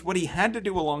 Except what he had to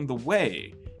do along the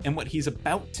way, and what he's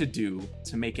about to do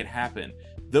to make it happen,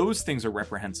 those things are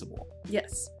reprehensible.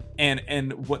 Yes.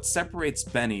 And what separates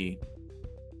Benny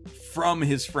from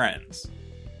his friends,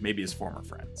 maybe his former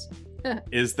friends,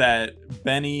 is that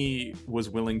Benny was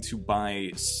willing to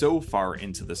buy so far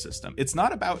into the system. It's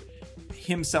not about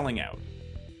him selling out.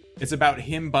 It's about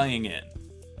him buying in.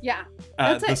 Yeah.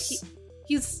 That's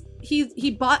it.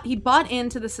 He bought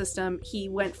into the system. He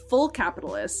went full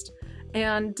capitalist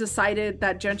and decided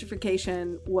that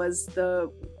gentrification was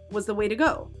the way to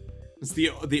go. It's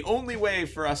the only way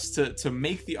for us to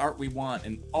make the art we want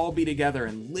and all be together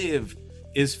and live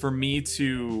is for me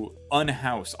to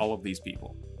unhouse all of these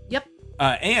people. Yep.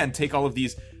 And take all of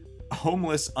these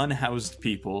homeless, unhoused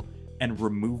people and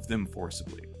remove them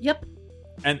forcibly. Yep.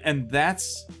 And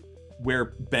that's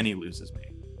where Benny loses me.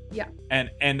 Yeah.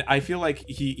 And I feel like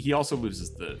he also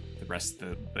loses the rest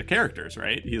of the characters,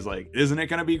 right? He's like, isn't it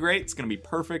going to be great? It's going to be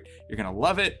perfect. You're going to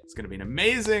love it. It's going to be an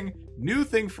amazing new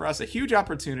thing for us, a huge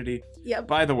opportunity. Yeah.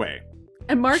 By the way,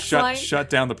 and Mark's line,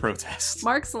 shut down the protest.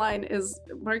 Mark's line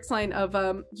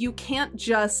of you can't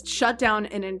just shut down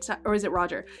an entire, or is it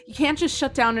Roger? You can't just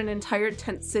shut down an entire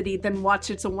tent city, then watch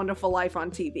It's a Wonderful Life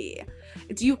on TV.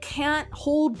 You can't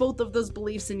hold both of those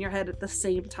beliefs in your head at the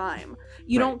same time.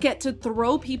 You don't get to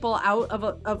throw people out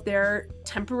of their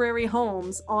temporary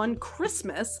homes on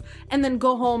Christmas and then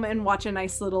go home and watch a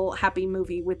nice little happy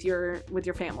movie with your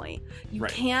family. You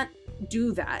can't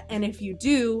do that, and if you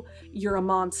do, you're a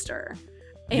monster.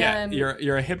 And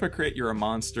you're a hypocrite, you're a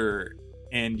monster,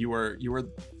 and you are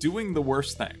doing the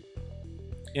worst thing.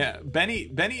 Yeah,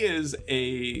 Benny is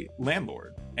a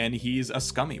landlord, and he's a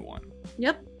scummy one.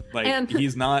 Yep. Like, and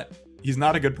he's not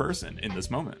a good person in this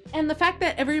moment. And the fact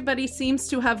that everybody seems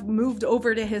to have moved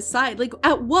over to his side, like,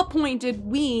 at what point did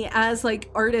we, as like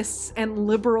artists and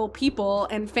liberal people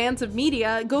and fans of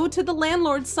media, go to the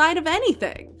landlord's side of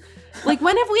anything? Like,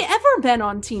 when have we ever been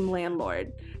on Team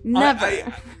Landlord?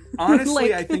 Never.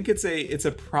 Honestly, I think it's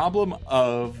a problem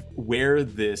of where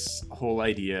this whole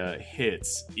idea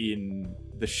hits in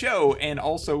the show, and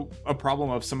also a problem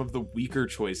of some of the weaker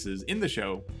choices in the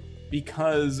show,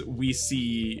 because we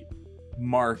see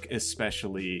Mark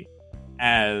especially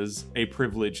as a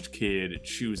privileged kid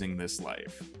choosing this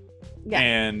life. Yeah.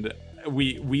 And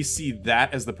we see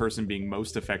that as the person being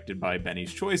most affected by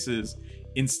Benny's choices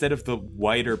instead of the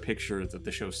wider picture that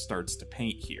the show starts to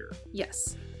paint here.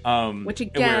 Yes. Which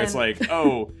again, where it's like,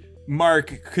 oh,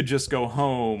 Mark could just go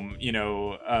home, you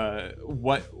know,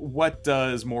 what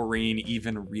does Maureen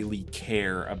even really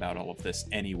care about all of this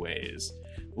anyways?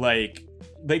 Like,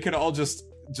 they could all just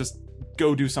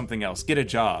go do something else, get a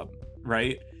job,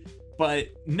 right? But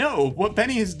no, what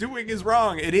Benny is doing is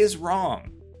wrong. It is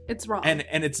wrong. It's wrong.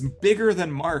 And it's bigger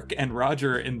than Mark and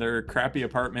Roger in their crappy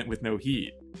apartment with no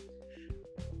heat.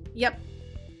 Yep.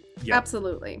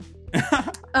 Absolutely.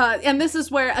 And this is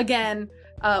where, again,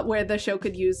 where the show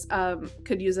could use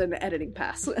an editing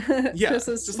pass. Yeah,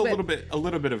 just a little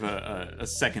bit of a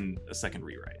second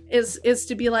rewrite. Is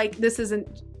to be like, this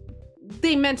isn't.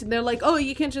 They mention, they're like, oh,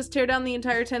 you can't just tear down the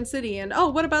entire Tent City, and oh,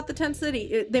 what about the Tent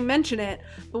City? They mention it,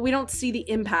 but we don't see the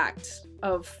impact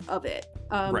of it.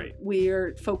 Right.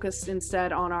 We're focused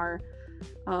instead on our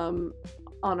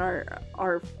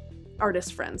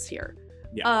artist friends here.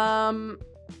 Yeah.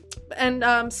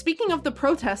 And speaking of the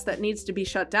protest that needs to be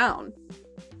shut down,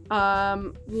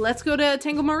 let's go to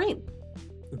Tango Maureen.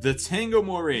 The Tango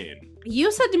Maureen.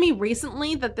 You said to me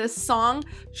recently that this song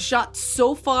shot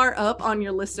so far up on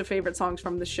your list of favorite songs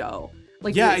from the show.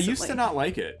 Like, yeah, recently. I used to not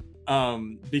like it,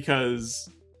 because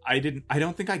I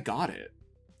don't think I got it.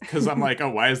 Because I'm like,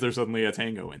 oh, why is there suddenly a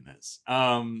tango in this?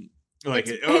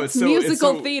 It's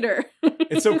musical theater.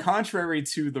 It's so contrary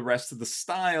to the rest of the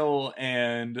style,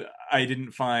 and I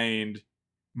didn't find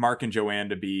Mark and Joanne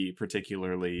to be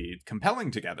particularly compelling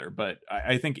together. But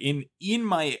I think in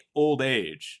my old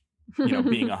age, you know,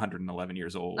 being 111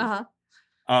 years old,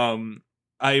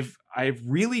 I've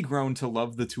really grown to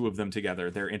love the two of them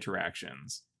together, their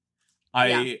interactions.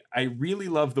 I really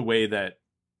love the way that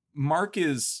Mark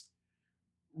is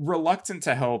reluctant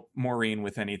to help Maureen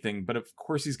with anything, but of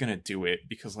course he's gonna do it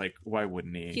because, like, why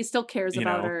wouldn't he? He still cares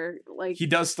about her. Like, he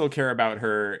does still care about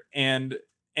her, and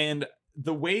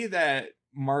the way that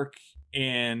Mark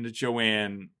and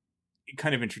Joanne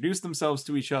kind of introduce themselves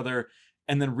to each other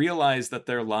and then realize that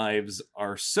their lives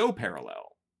are so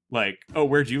parallel. Like, oh,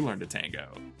 where'd you learn to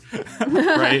tango?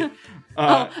 Right?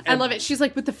 I love it. She's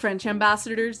like, with the French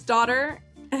ambassador's daughter.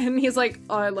 And he's like,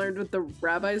 oh, I learned with the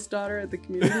rabbi's daughter at the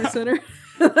community center.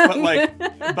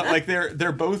 but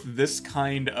they're both this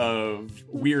kind of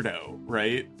weirdo,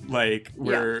 right? Like,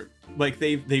 where like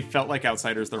they felt like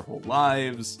outsiders their whole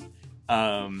lives.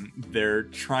 They're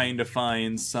trying to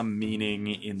find some meaning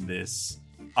in this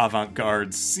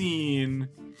avant-garde scene.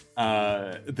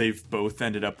 They've both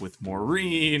ended up with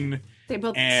Maureen. They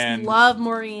both love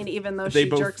Maureen, even though she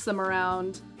jerks them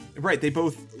around. Right, they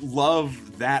both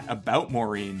love that about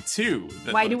Maureen, too.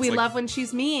 Why do we love when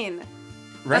she's mean?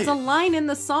 Right. That's a line in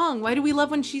the song. Why do we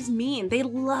love when she's mean? They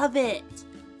love it.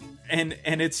 And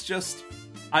it's just...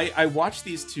 I watch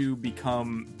these two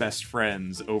become best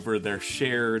friends over their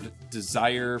shared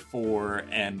desire for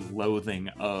and loathing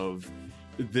of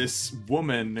this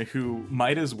woman who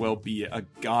might as well be a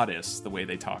goddess the way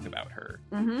they talk about her.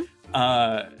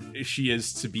 Mm-hmm. She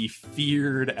is to be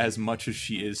feared as much as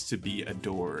she is to be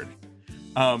adored.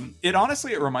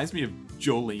 It reminds me of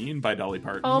Jolene by Dolly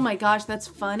Parton. Oh my gosh, that's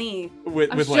funny. I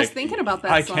was just thinking about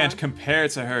that song. Can't compare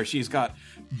to her. She's got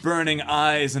burning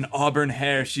eyes and auburn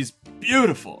hair. She's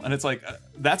beautiful. And it's like,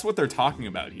 that's what they're talking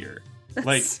about here. That's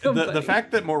like, so the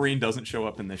fact that Maureen doesn't show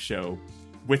up in this show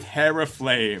with hair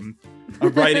aflame,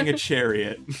 riding a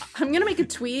chariot. I'm going to make a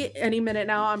tweet any minute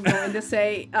now. I'm going to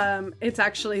say it's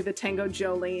actually the Tango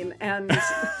Jolene, and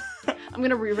I'm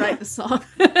going to rewrite the song.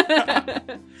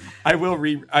 I will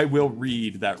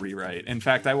read that rewrite. In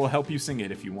fact, I will help you sing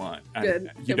it if you want. Good.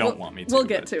 You don't want me to. We'll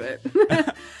get to it. This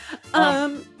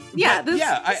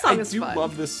song is fun. I do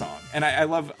love this song, and I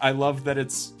love that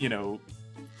it's, you know,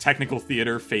 technical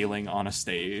theater failing on a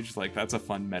stage. Like, that's a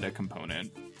fun meta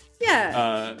component.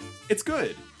 Yeah. It's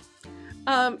good.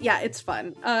 It's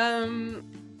fun.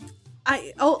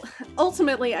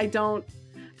 Ultimately I don't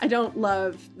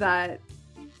love that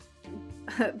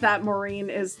Maureen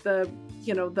is the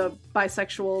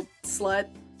bisexual slut.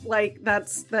 Like,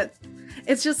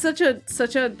 it's just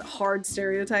such a hard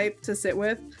stereotype to sit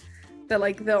with, that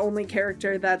like the only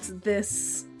character that's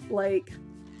this, like,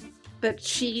 that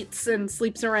cheats and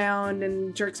sleeps around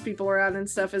and jerks people around and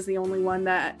stuff is the only one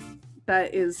that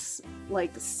is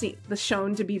like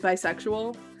shown to be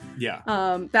bisexual. Yeah.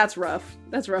 That's rough.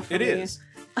 That's rough for me. It is.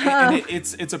 And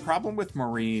it's a problem with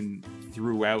Maureen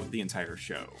throughout the entire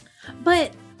show.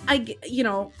 But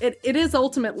it is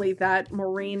ultimately that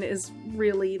Maureen is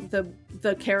really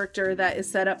the character that is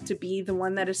set up to be the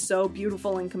one that is so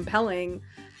beautiful and compelling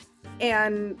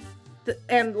and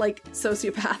like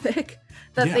sociopathic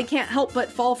that they can't help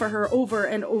but fall for her over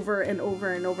and over and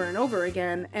over and over and over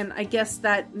again. And I guess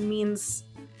that means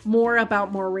more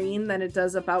about Maureen than it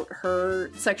does about her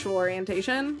sexual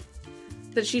orientation.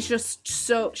 That she's just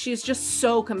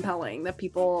so compelling that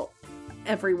people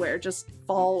everywhere just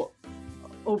fall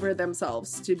over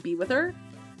themselves to be with her.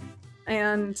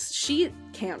 And she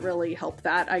can't really help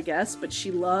that, I guess, but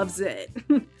she loves it.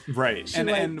 Right.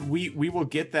 And we will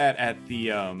get that at the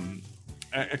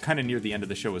kind of near the end of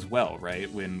the show as well, right?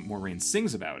 When Maureen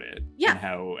sings about it. Yeah. And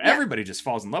how everybody just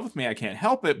falls in love with me. I can't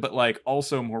help it. But like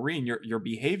also, Maureen, your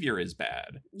behavior is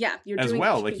bad. Yeah. You're as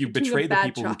well. Like you betray the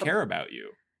people who care about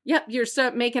you. Yep. You're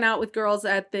making out with girls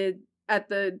at the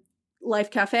Life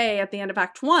Cafe at the end of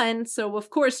Act 1, so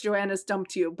of course Joanna's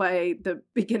dumped you by the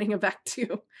beginning of Act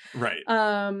 2. Right.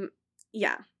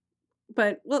 Yeah.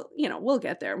 But we'll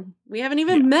get there. We haven't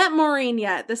even met Maureen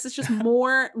yet. This is just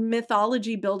more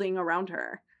mythology building around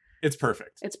her. It's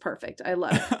perfect. It's perfect. I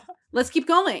love it. Let's keep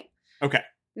going. Okay.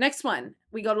 Next one,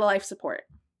 we go to life support.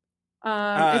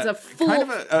 It's a full kind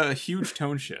of a huge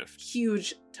tone shift.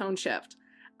 Huge tone shift.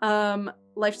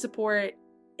 Life support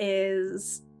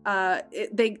is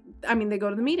they go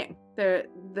to the meeting.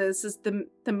 This is the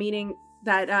meeting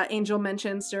that Angel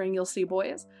mentions during You'll See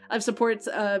Boys. Life support's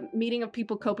a meeting of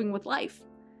people coping with life.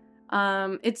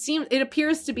 It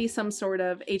appears to be some sort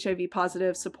of HIV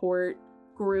positive support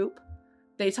group.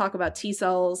 They talk about T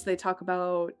cells, they talk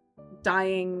about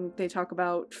dying, they talk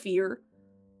about fear.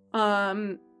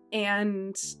 And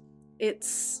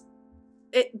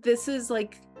this is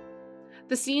like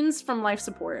the scenes from life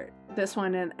support, this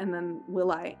one and then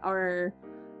Will I, are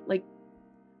like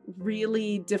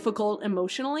really difficult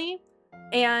emotionally,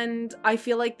 and I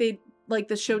feel like the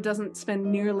show doesn't spend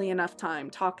nearly enough time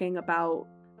talking about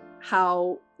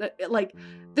how like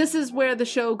this is where the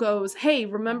show goes, hey,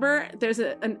 remember there's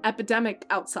an epidemic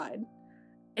outside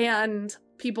and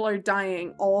people are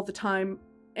dying all the time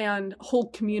and whole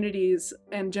communities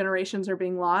and generations are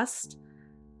being lost,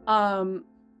 and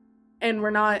we're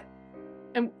not.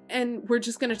 And we're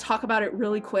just going to talk about it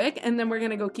really quick, and then we're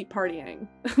going to go keep partying.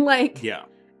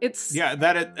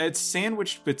 It's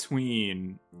sandwiched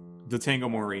between the Tango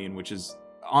Maureen, which is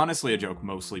honestly a joke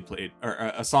mostly played,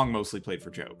 or a song mostly played for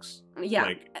jokes.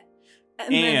 Yeah.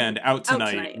 And Out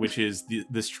Tonight, which is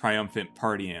this triumphant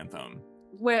party anthem.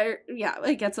 Where,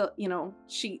 it gets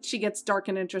she gets dark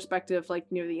and introspective like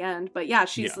near the end, but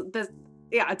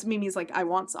it's Mimi's like I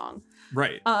Want song.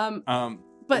 Right.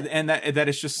 But that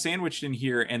it's just sandwiched in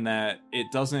here, and that it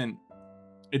doesn't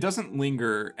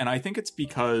linger, and I think it's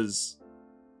because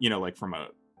like from a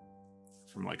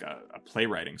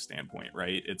playwriting standpoint,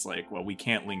 right? It's like, well, we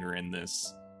can't linger in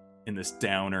this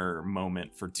downer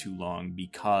moment for too long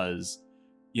because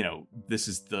this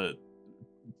is the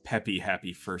peppy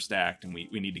happy first act, and we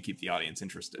need to keep the audience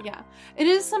interested. Yeah, it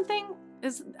is something.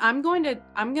 I'm going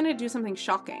to do something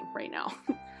shocking right now.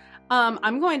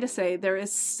 I'm going to say there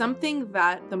is something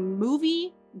that the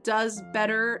movie does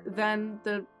better than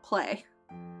the play,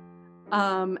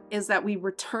 is that we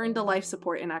return to life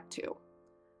support in Act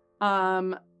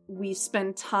 2. We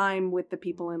spend time with the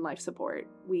people in life support.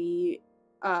 We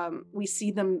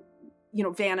see them,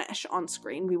 vanish on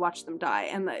screen. We watch them die.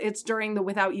 And it's during the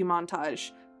Without You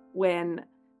montage when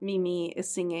Mimi is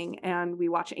singing and we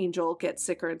watch Angel get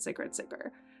sicker and sicker and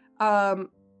sicker.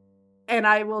 And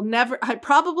I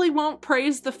probably won't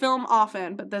praise the film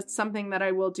often, but that's something that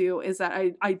I will do, is that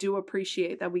I do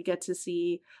appreciate that we get to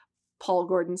see Paul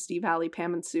Gordon, Steve Halley,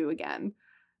 Pam and Sue again.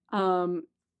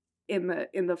 In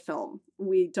the film.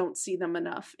 We don't see them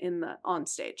enough on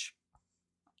stage.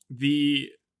 The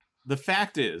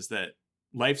fact is that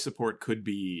life support could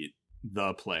be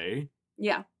the play.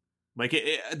 Yeah. Like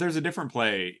there's a different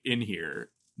play in here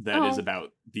that is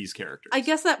about these characters. I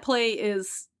guess that play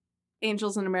is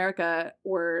Angels in America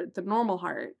or The Normal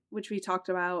Heart, which we talked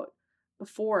about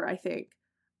before, I think.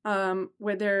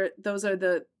 Where those are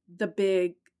the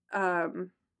big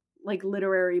like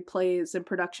literary plays and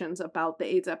productions about the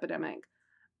AIDS epidemic.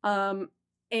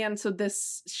 And so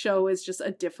this show is just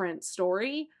a different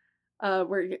story.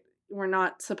 We're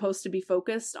not supposed to be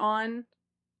focused on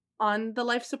the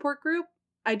life support group.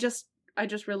 I just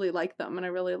really like them, and I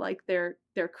really like their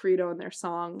credo and their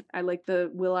song. I like the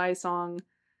Will I song.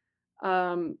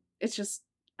 It's just,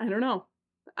 I don't know.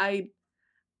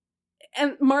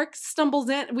 And Mark stumbles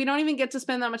in. We don't even get to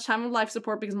spend that much time with life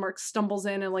support because Mark stumbles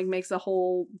in and like makes a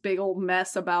whole big old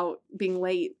mess about being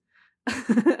late.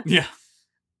 Yeah.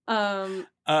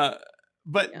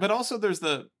 But also there's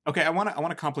I want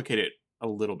to complicate it a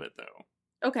little bit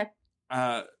though. Okay.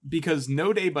 Because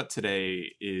No Day But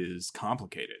Today is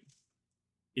complicated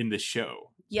in this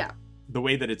show. Yeah. The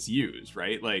way that it's used,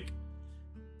 right? Like,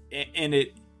 and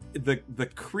the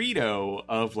credo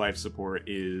of life support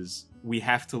is we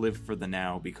have to live for the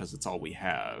now because it's all we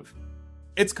have.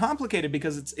 It's complicated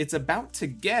because it's about to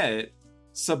get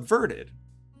subverted.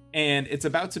 And it's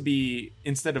about to be,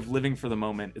 instead of living for the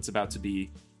moment, it's about to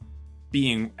be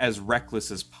being as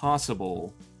reckless as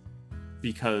possible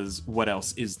because what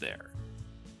else is there?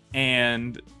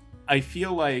 And I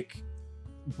feel like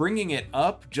bringing it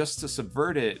up just to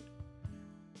subvert it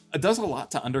does a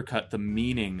lot to undercut the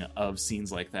meaning of scenes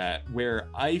like that, where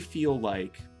I feel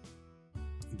like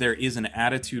there is an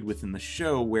attitude within the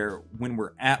show where when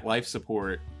we're at life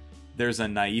support, there's a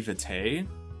naivete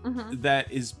that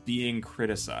is being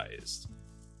criticized.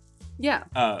 Yeah.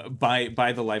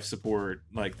 By the life support,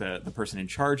 like the person in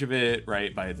charge of it,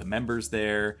 right? By the members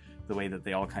there, the way that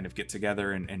they all kind of get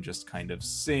together and just kind of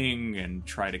sing and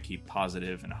try to keep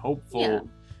positive and hopeful. Yeah.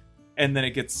 And then it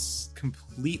gets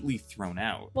completely thrown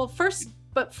out. Well, first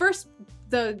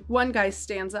the one guy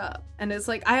stands up and is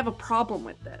like, I have a problem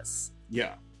with this.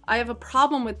 Yeah. I have a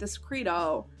problem with this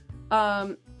credo.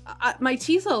 My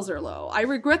T cells are low. I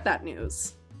regret that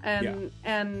news. But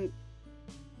then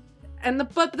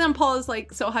Paul is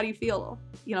like, so how do you feel?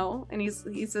 You know? And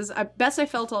he says, best I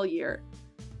felt all year.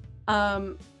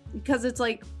 Because it's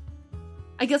like,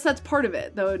 I guess that's part of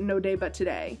it, though. No Day But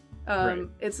Today. Right.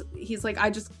 He's like, I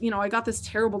just, I got this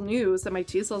terrible news that my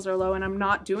T cells are low and I'm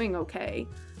not doing okay,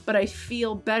 but I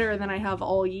feel better than I have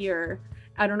all year.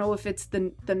 I don't know if it's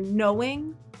the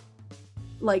knowing,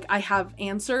 like I have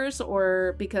answers,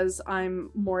 or because I'm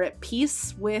more at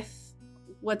peace with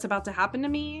what's about to happen to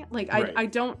me. Like, right. I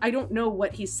don't know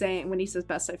what he's saying when he says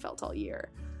best I felt all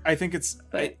year. I think it's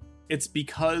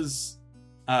because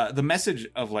the message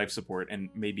of life support, and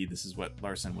maybe this is what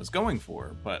Larson was going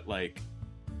for, but like,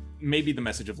 maybe the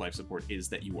message of life support is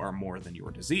that you are more than your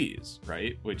disease,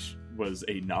 right? Which was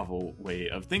a novel way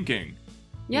of thinking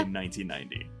in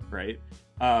 1990, right?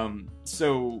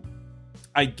 So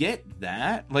I get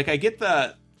that. Like, I get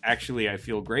the, actually, I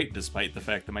feel great despite the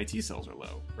fact that my T cells are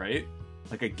low, right?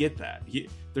 Like, I get that.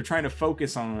 They're trying to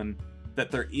focus on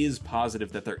that there is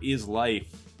positive, that there is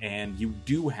life, and you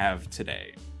do have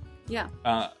today. Yeah.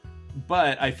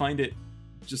 But I find it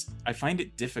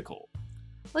difficult.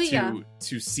 Well,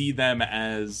 to see them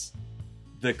as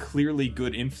the clearly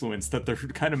good influence that they're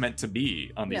kind of meant to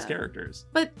be on these characters.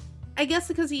 But I guess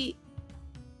because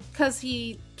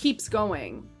he keeps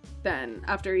going then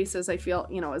after he says, I feel,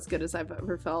 as good as I've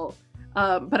ever felt.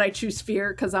 But I choose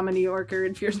fear because I'm a New Yorker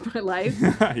and fear's my life.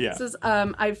 Yeah. Says,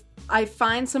 I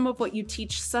find some of what you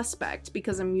teach suspect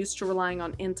because I'm used to relying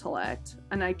on intellect.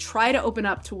 And I try to open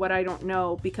up to what I don't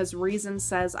know because reason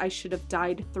says I should have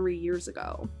died 3 years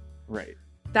ago. Right.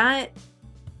 That,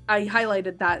 I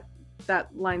highlighted that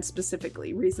line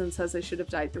specifically. Reason says I should have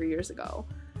died 3 years ago.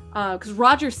 Because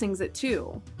Roger sings it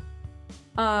too.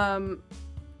 And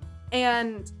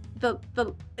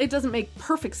it doesn't make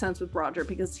perfect sense with Roger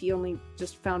because he only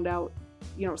just found out,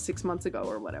 6 months ago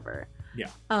or whatever. Yeah.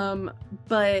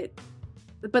 But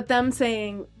them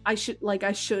saying I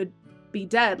should be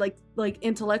dead, like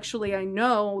intellectually I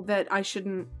know that I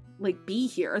shouldn't be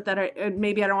here, that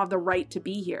maybe I don't have the right to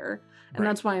be here. And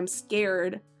that's why I'm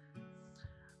scared.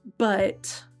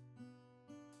 But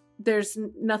there's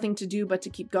nothing to do but to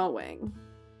keep going.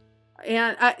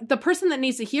 And the person that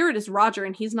needs to hear it is Roger,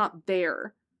 and he's not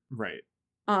there. Right.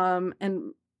 And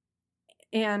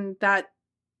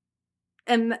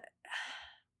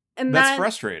that's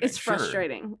frustrating. It's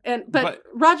frustrating. But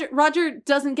Roger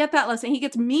doesn't get that lesson. He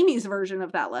gets Mimi's version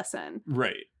of that lesson.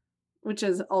 Right. Which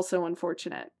is also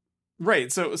unfortunate.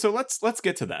 Right. So let's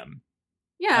get to them.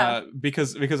 Yeah.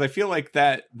 Because I feel like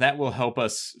that will help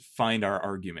us find our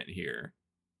argument here.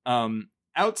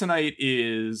 Out Tonight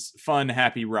is fun,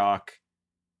 happy rock.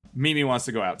 Mimi wants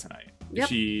to go out tonight. Yep.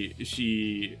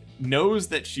 She knows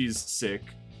that she's sick.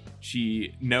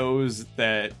 She knows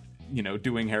that,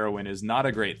 doing heroin is not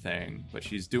a great thing, but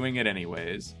she's doing it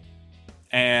anyways.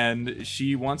 And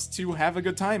she wants to have a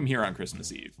good time here on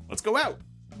Christmas Eve. Let's go out.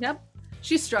 Yep.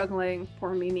 She's struggling,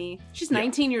 poor Mimi. She's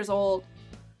 19 years old.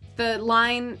 The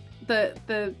line,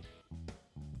 the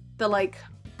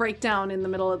breakdown in the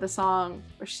middle of the song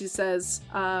where she says,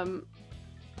 I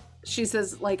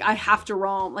have to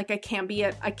roam. I can't be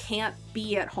at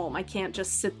home. I can't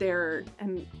just sit there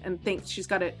and think. She's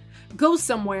got to go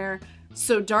somewhere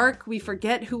so dark we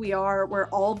forget who we are, where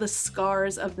all the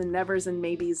scars of the nevers and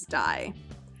maybes die.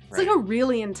 It's a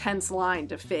really intense line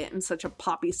to fit in such a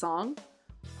poppy song.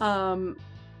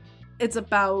 It's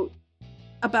about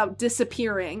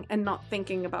disappearing and not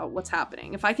thinking about what's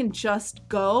happening. If I can just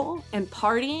go and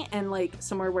party and like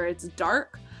somewhere where it's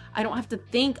dark, I don't have to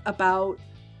think about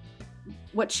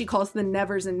what she calls the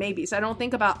nevers and maybes. I don't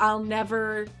think about I'll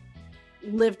never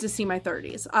live to see my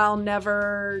 30s. I'll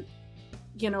never,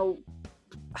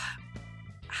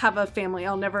 have a family.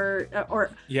 I'll never, or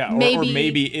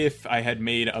maybe if I had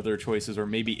made other choices, or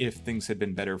maybe if things had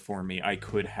been better for me, I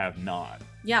could have not.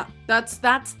 Yeah, that's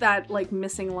that like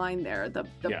missing line there,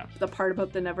 the part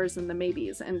about the nevers and the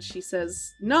maybes. And she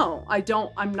says, no,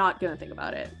 I'm not gonna think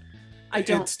about it.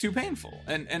 It's too painful.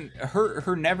 And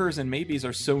her nevers and maybes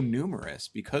are so numerous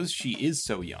because she is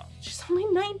so young. She's only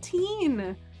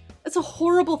 19. It's a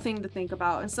horrible thing to think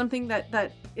about. It's something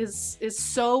that is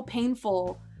so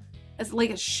painful. It's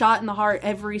like a shot in the heart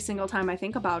every single time I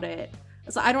think about it.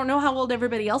 So I don't know how old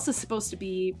everybody else is supposed to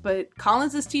be, but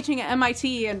Collins is teaching at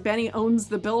MIT and Benny owns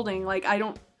the building. Like, I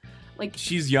don't, like...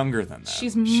 She's younger than that.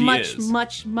 She's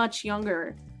much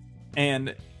younger.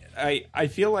 And I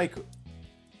feel like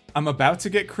I'm about to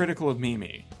get critical of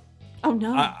Mimi. Oh,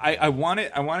 no. I want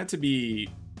it to be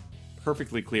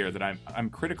perfectly clear that I'm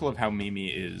critical of how Mimi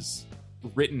is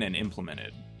written and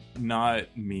implemented, not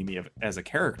Mimi as a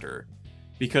character.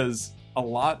 Because a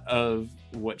lot of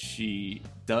what she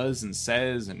does and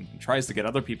says and tries to get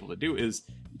other people to do is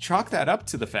chalk that up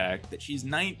to the fact that she's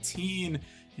 19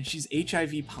 and she's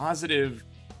HIV positive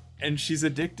and she's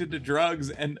addicted to drugs,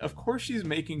 and of course she's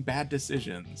making bad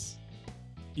decisions.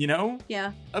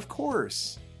 Yeah. Of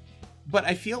course. But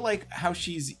I feel like how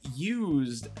she's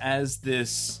used as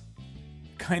this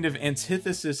kind of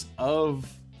antithesis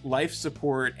of life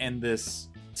support and this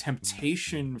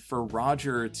temptation for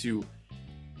Roger to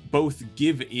both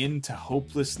give in to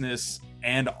hopelessness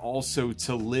and also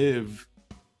to live,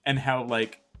 and how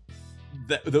like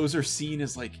those are seen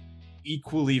as like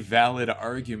equally valid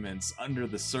arguments under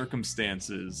the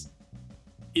circumstances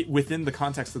within the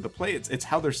context of the play. It's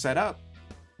how they're set up.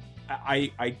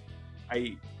 I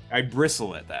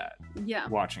bristle at that. Yeah.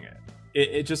 Watching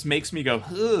it just makes me go,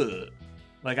 ugh.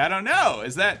 Like, I don't know.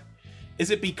 Is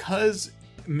it because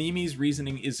Mimi's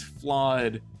reasoning is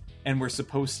flawed and we're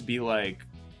supposed to be like,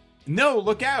 no,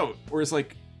 look out? Or is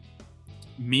like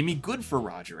Mimi good for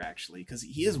Roger, actually, because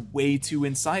he is way too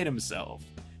inside himself,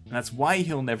 and that's why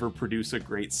he'll never produce a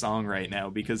great song right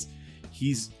now, because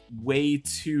he's way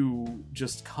too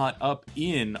just caught up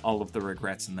in all of the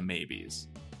regrets and the maybes.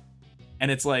 And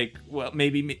it's like, well,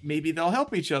 maybe they'll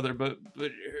help each other, but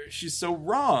she's so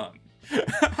wrong.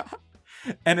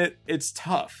 And it's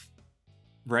tough,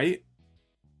 right?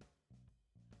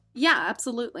 Yeah,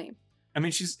 absolutely. I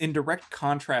mean, she's in direct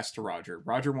contrast to Roger.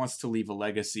 Roger wants to leave a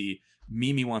legacy.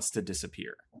 Mimi wants to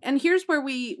disappear. And here's where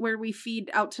we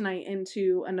feed Out Tonight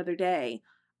into Another Day.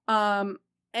 And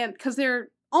because they're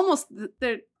almost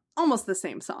the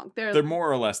same song. They're more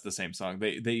or less the same song.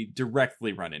 They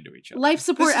directly run into each other. Life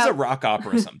Support. This is a rock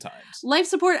opera sometimes. Life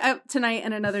Support, Out Tonight,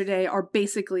 and Another Day are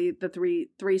basically the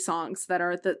three songs that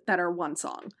are one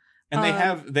song. And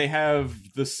they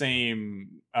have the same.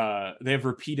 They have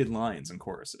repeated lines and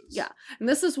choruses. Yeah, and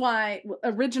this is why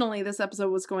originally this episode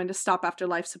was going to stop after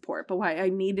Life Support, but why I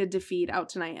needed to feed Out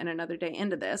Tonight and Another Day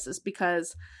into this is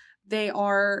because the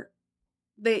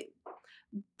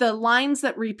lines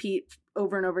that repeat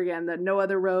over and over again, that no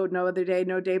other road, no other day,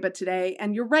 no day but today.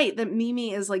 And you're right that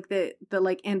Mimi is like the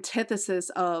like antithesis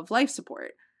of Life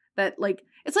Support. That like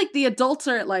it's like the adults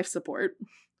are at Life Support.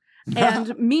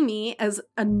 And Mimi, as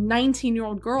a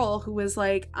 19-year-old girl who is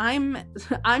like, I'm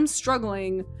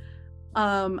struggling,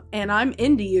 and I'm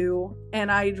into you,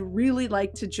 and I'd really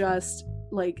like to just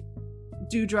like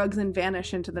do drugs and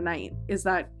vanish into the night. Is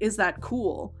that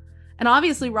cool? And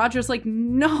obviously Roger's like,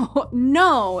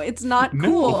 no, it's not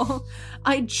cool. No.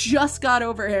 I just got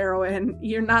over heroin.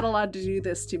 You're not allowed to do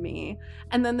this to me.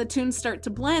 And then the tunes start to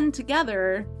blend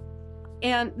together.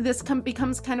 And this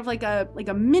becomes kind of like a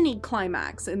mini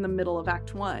climax in the middle of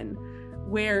Act 1,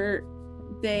 where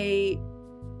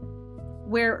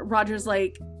Roger's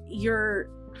like, you're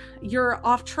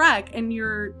off track and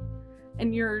you're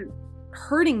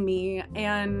hurting me,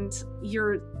 and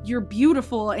you're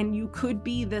beautiful, and you could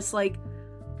be this like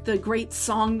the great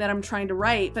song that I'm trying to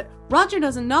write. But Roger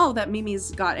doesn't know that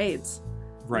Mimi's got AIDS.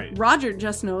 Right. Roger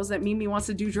just knows that Mimi wants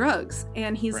to do drugs,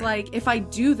 and he's like, if I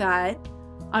do that,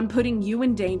 I'm putting you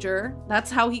in danger. That's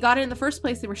how he got it in the first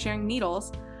place. They were sharing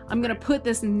needles. I'm going to put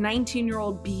this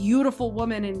 19-year-old beautiful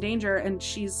woman in danger, and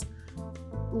she's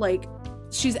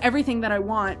everything that I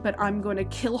want, but I'm going to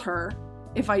kill her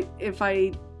if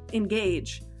I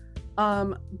engage.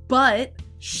 But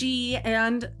she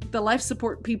and the life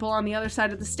support people on the other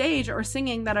side of the stage are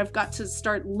singing that I've got to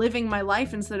start living my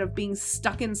life instead of being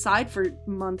stuck inside for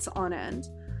months on end.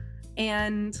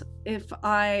 And if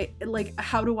I, like,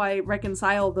 how do I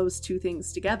reconcile those two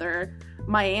things together?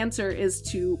 My answer is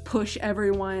to push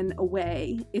everyone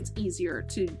away. It's easier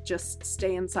to just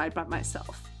stay inside by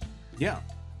myself. Yeah.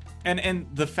 And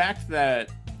the fact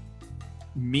that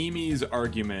Mimi's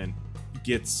argument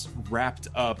gets wrapped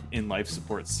up in life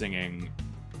support singing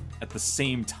at the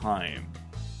same time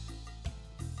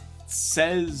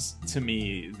says to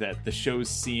me that the show's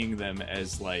seeing them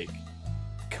as, like,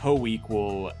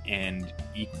 co-equal and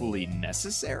equally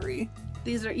necessary.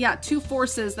 These are, two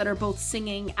forces that are both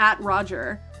singing at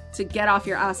Roger to get off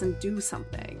your ass and do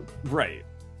something. Right.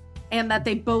 And that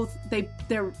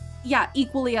they're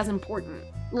equally as important.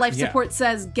 Life support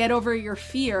says, get over your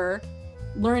fear,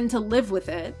 learn to live with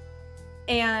it.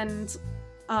 And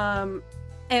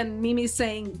Mimi's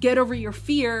saying, get over your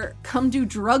fear, come do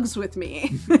drugs with me.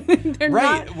 They're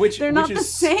not the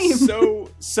same.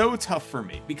 so tough for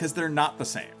me because they're not the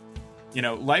same. You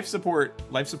know, life support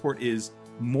is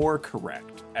more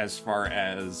correct as far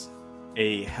as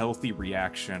a healthy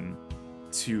reaction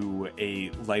to a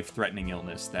life-threatening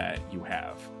illness that you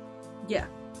have. Yeah.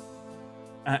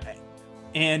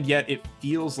 And yet it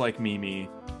feels like Mimi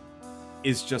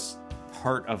is just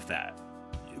part of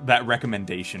that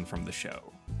recommendation from the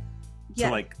show. To,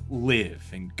 like, live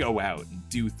and go out and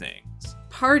do things.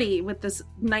 Party with this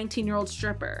 19-year-old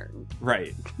stripper.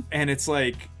 Right. And it's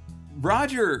like,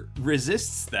 Roger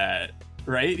resists that,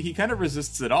 right? He kind of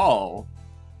resists it all.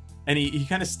 And he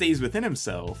kind of stays within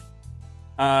himself.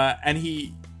 And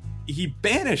he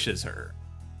banishes her.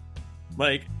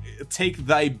 Like, take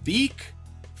thy beak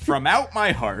from out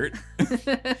my heart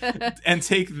and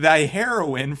take thy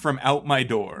heroin from out my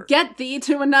door. Get thee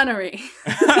to a nunnery.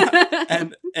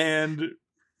 and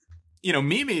you know,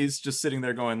 Mimi's just sitting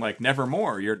there going, like,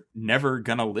 nevermore. You're never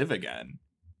gonna live again.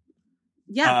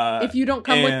 Yeah, if you don't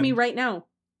come with me right now.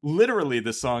 Literally,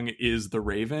 the song is The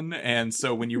Raven, and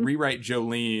so when you rewrite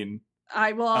Jolene,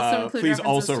 I will also include please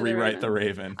also to rewrite The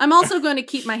Raven. I'm also going to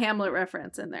keep my Hamlet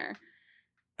reference in there.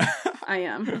 I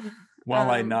am.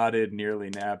 While I nodded, nearly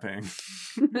napping.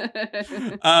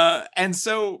 And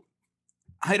so,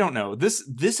 I don't know. This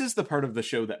is the part of the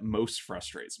show that most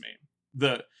frustrates me.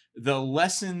 The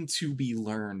lesson to be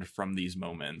learned from these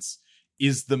moments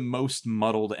is the most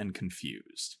muddled and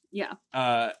confused. Yeah.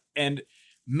 And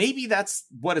maybe that's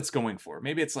what it's going for.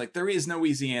 Maybe it's like, there is no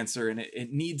easy answer, and it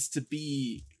needs to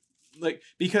be, like,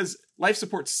 because life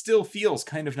support still feels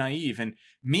kind of naive, and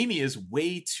Mimi is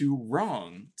way too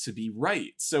wrong to be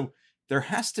right. So there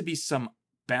has to be some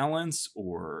balance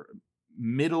or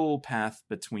middle path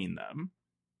between them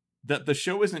that the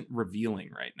show isn't revealing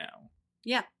right now.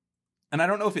 Yeah. And I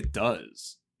don't know if it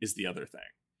does, is the other thing.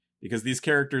 Because these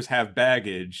characters have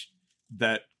baggage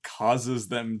that causes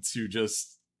them to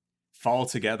just fall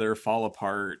together, fall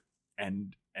apart,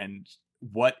 and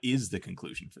what is the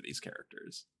conclusion for these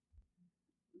characters?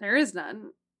 There is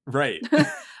none. Right.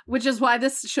 Which is why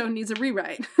this show needs a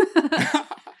rewrite.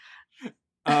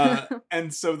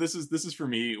 And so this is for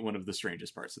me one of the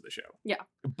strangest parts of the show. Yeah.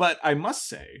 But I must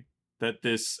say that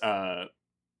this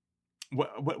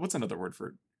what's another word for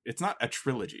it? It's not a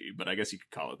trilogy, but I guess you could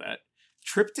call it that.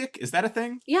 Triptych, is that a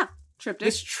thing? Yeah, triptych.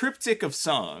 This triptych of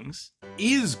songs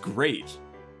is great.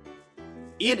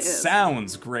 It is.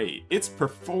 Sounds great. It's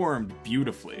performed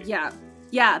beautifully. Yeah.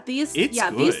 These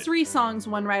three songs,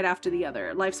 one right after the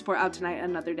other, Life Support, Out Tonight,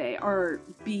 Another Day, are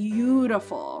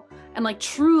beautiful and, like,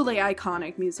 truly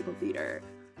iconic musical theater.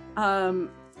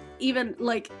 Even,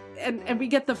 like, and we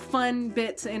get the fun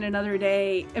bits in Another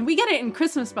Day, and we get it in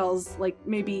Christmas Bells,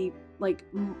 maybe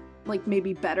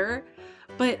better.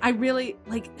 But I really,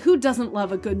 like, who doesn't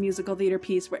love a good musical theater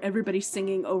piece where everybody's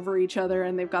singing over each other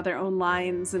and they've got their own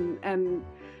lines and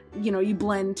you know, you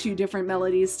blend two different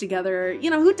melodies together. You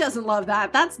know, who doesn't love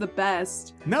that? That's the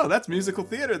best. No, that's musical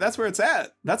theater. That's where it's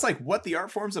at. That's, like, what the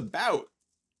art form's about.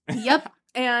 Yep.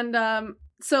 And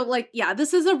so, like, yeah,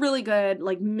 this is a really good,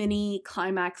 like, mini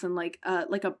climax and, like a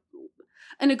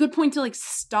good point to, like,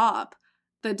 stop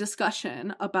the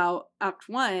discussion about Act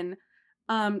 1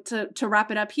 to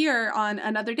wrap it up here on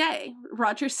Another Day.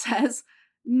 Roger says,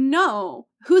 no.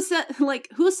 Who says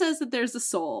that there's a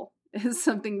soul? Is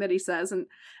something that he says,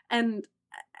 and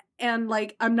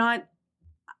like, I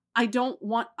don't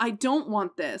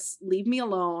want this. Leave me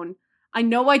alone. I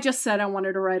know I just said I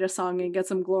wanted to write a song and get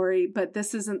some glory, but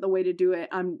this isn't the way to do it.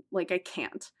 I'm like, I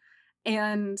can't.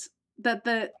 And that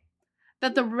the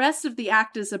rest of the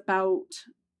act is about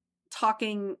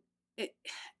talking.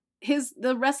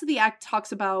 The rest of the act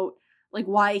talks about, like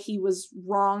why he was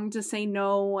wrong to say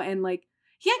no, and like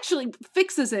he actually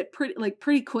fixes it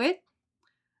pretty quick.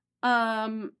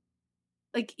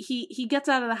 Like he gets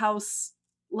out of the house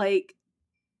like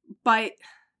by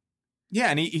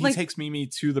and he like, takes Mimi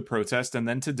to the protest and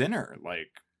then to dinner.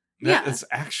 Like yeah, it's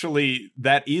actually,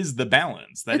 that is the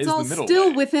balance. That it's is all the middle still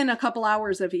way. within a couple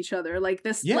hours of each other. Like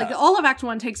this, Yeah. like all of Act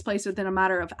 1 takes place within a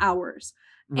matter of hours.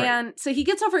 Right. And so he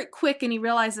gets over it quick, and he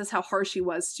realizes how harsh he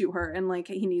was to her, and like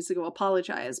he needs to go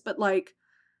apologize. But like,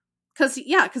 because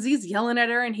he's yelling at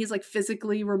her, and he's like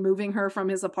physically removing her from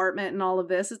his apartment and all of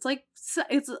this. It's like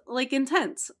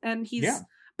intense, and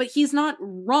but he's not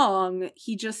wrong.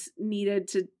 He just needed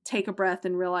to take a breath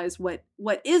and realize what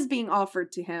is being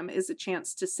offered to him is a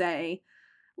chance to say,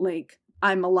 like,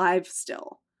 I'm alive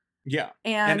still. Yeah.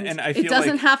 And I feel it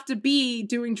doesn't like, have to be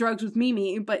doing drugs with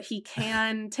Mimi, but he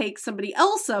can take somebody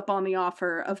else up on the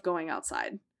offer of going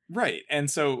outside. right. And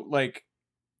so, like,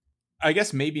 I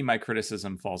guess maybe my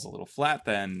criticism falls a little flat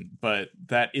then, but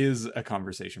that is a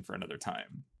conversation for another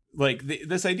time. Like,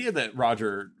 this idea that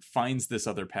Roger finds this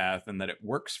other path and that it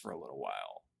works for a little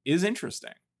while is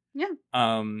interesting. Yeah.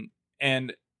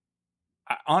 And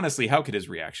honestly, how could his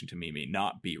reaction to Mimi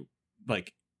not be,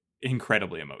 like,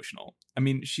 incredibly emotional? I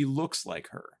mean, she looks like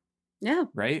her. Yeah.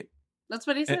 Right? That's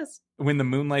what he says. When the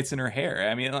moonlight's in her hair.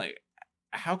 I mean, like,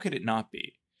 how could it not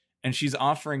be? And she's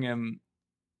offering him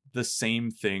the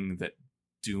same thing that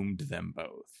doomed them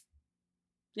both.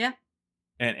 Yeah.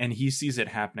 And he sees it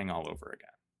happening all over again.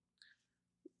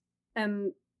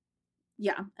 And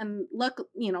yeah, and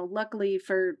luckily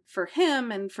for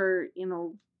him and for,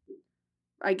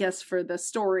 I guess for the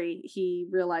story, he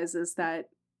realizes that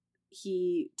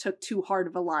he took too hard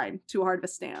of a line, too hard of a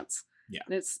stance. Yeah.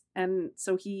 And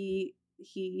so he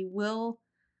will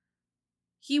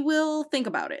think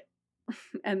about it.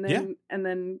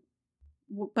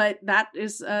 But that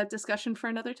is a discussion for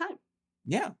another time.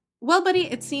 Yeah. Well, buddy,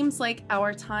 it seems like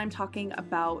our time talking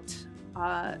about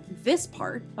this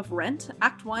part of Rent,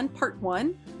 Act 1, Part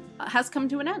 1, has come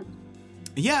to an end.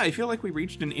 Yeah, I feel like we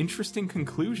reached an interesting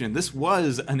conclusion. This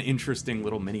was an interesting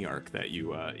little mini arc that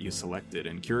you selected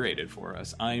and curated for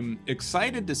us. I'm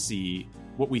excited to see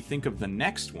what we think of the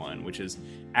next one, which is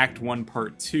Act 1,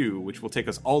 Part 2, which will take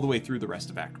us all the way through the rest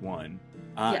of Act 1.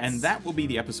 Yes. And that will be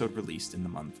the episode released in the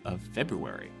month of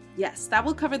February. Yes, that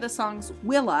will cover the songs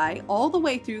Will I all the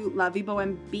way through La Vie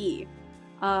Boheme B.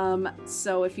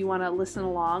 So if you want to listen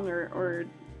along or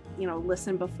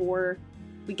listen before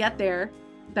we get there,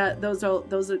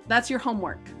 that's your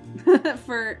homework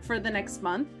for the next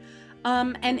month.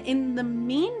 And in the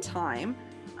meantime,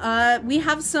 we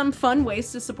have some fun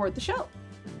ways to support the show.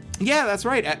 Yeah, that's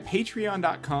right. At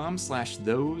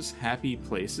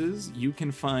patreon.com/thosehappyplaces, you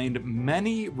can find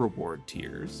many reward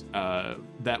tiers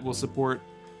that will support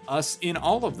us in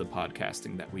all of the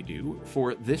podcasting that we do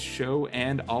for this show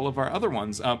and all of our other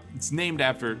ones. It's named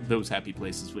after Those Happy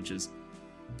Places, which is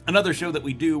another show that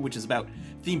we do, which is about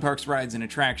theme parks, rides, and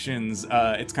attractions.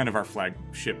 It's kind of our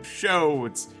flagship show.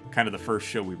 It's kind of the first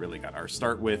show we really got our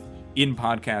start with in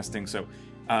podcasting. So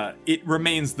it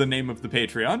remains the name of the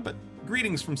Patreon, but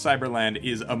Greetings from Cyberland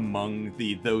is among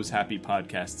the Those Happy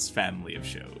Podcasts family of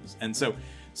shows. And so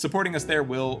supporting us there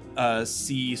will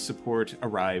see support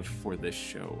arrive for this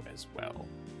show as well.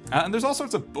 And there's all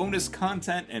sorts of bonus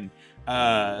content and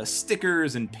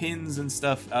stickers and pins and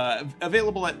stuff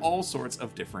available at all sorts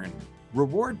of different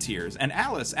reward tiers. And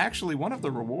Alice, actually, one of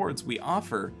the rewards we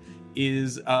offer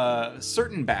is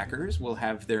certain backers will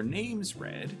have their names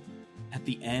read at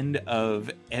the end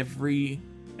of every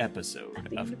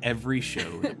episode of every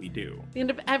show that we do. The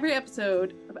end of every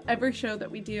episode of every show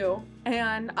that we do.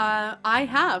 And I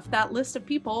have that list of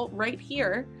people right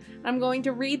here. I'm going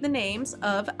to read the names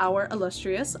of our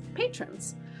illustrious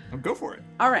patrons. Oh, go for it.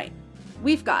 All right.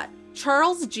 We've got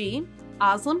Charles G,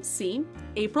 Aslam C,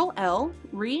 April L,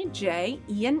 Ree J,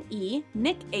 Ian E,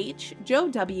 Nick H, Joe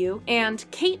W, and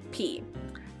Kate P.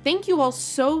 Thank you all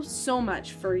so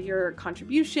much for your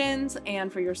contributions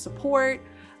and for your support.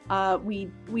 We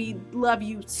love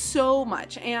you so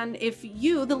much. And if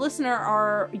you, the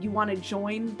listener, you want to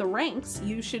join the ranks,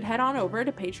 you should head on over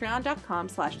to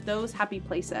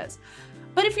patreon.com/thosehappyplaces.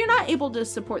 But if you're not able to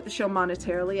support the show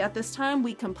monetarily at this time,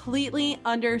 we completely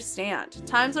understand.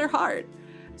 Times are hard.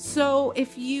 So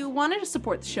if you wanted to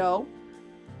support the show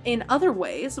in other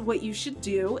ways, what you should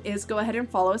do is go ahead and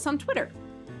follow us on Twitter.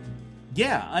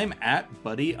 Yeah, I'm at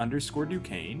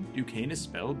Buddy_Duquesne. Duquesne is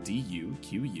spelled D-U-Q-U-E-S-N-E.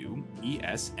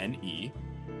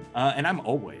 And I'm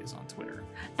always on Twitter.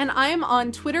 And I'm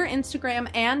on Twitter, Instagram,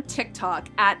 and TikTok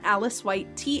at Alice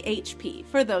White THP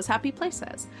for those happy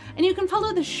places. And you can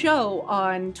follow the show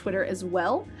on Twitter as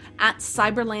well at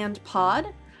Cyberland Pod.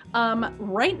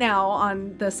 Right now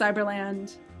on the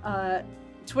Cyberland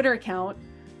Twitter account,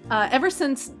 ever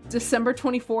since December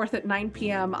 24th at 9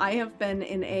 p.m., I have been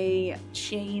in a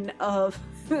chain of...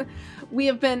 we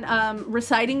have been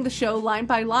reciting the show line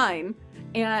by line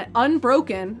and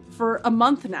unbroken for a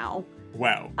month now.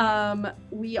 Wow.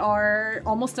 We are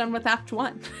almost done with Act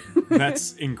 1.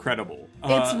 That's incredible.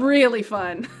 It's really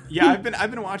fun. Yeah,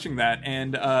 I've been watching that,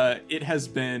 and it has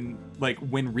been like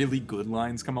when really good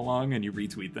lines come along and you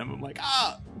retweet them, I'm like,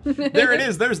 there it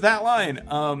is. There's that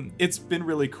line. It's been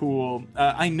really cool.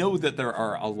 I know that there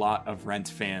are a lot of Rent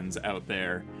fans out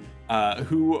there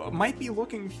who might be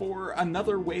looking for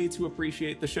another way to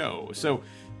appreciate the show. So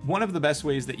one of the best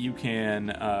ways that you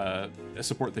can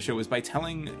support the show is by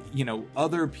telling,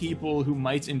 other people who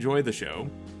might enjoy the show,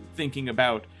 thinking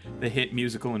about the hit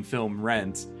musical and film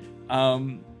Rent,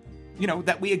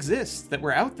 that we exist, that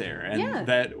we're out there, and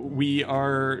that we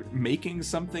are making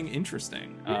something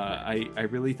interesting. I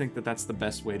really think that that's the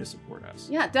best way to support us.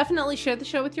 Yeah, definitely share the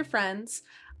show with your friends.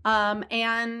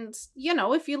 And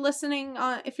if you're listening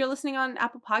on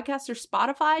Apple Podcasts or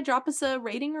Spotify, drop us a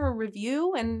rating or a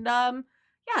review, and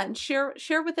and share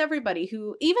with everybody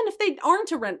who, even if they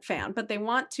aren't a Rent fan, but they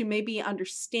want to maybe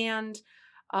understand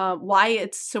why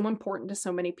it's so important to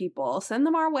so many people, send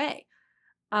them our way.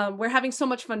 We're having so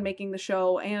much fun making the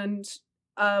show, and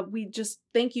we just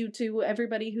thank you to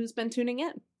everybody who's been tuning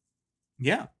in.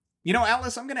 Yeah.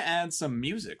 Alice, I'm going to add some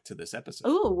music to this episode.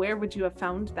 Ooh, where would you have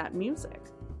found that music?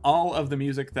 All of the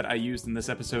music that I used in this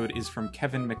episode is from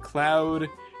Kevin MacLeod,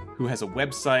 who has a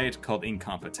website called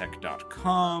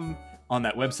Incompetech.com. On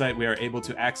that website, we are able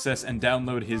to access and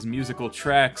download his musical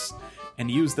tracks and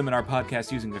use them in our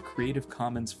podcast using a Creative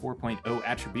Commons 4.0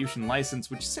 attribution license,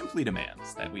 which simply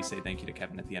demands that we say thank you to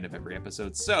Kevin at the end of every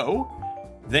episode. So,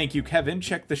 thank you, Kevin.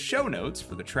 Check the show notes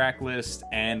for the track list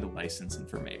and license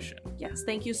information. Yes,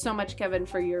 thank you so much, Kevin,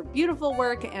 for your beautiful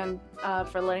work and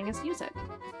for letting us use it.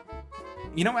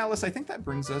 Alice, I think that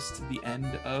brings us to the end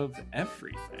of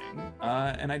everything.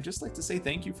 And I'd just like to say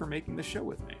thank you for making the show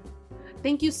with me.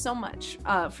 Thank you so much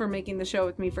for making the show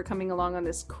with me, for coming along on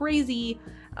this crazy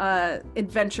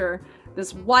adventure,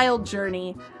 this wild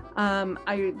journey.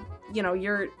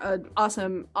 You're an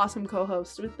awesome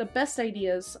co-host with the best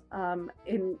ideas. And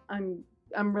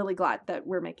I'm really glad that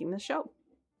we're making this show.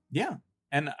 Yeah.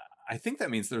 And I think that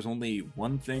means there's only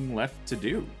one thing left to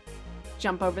do.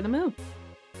 Jump over the moon.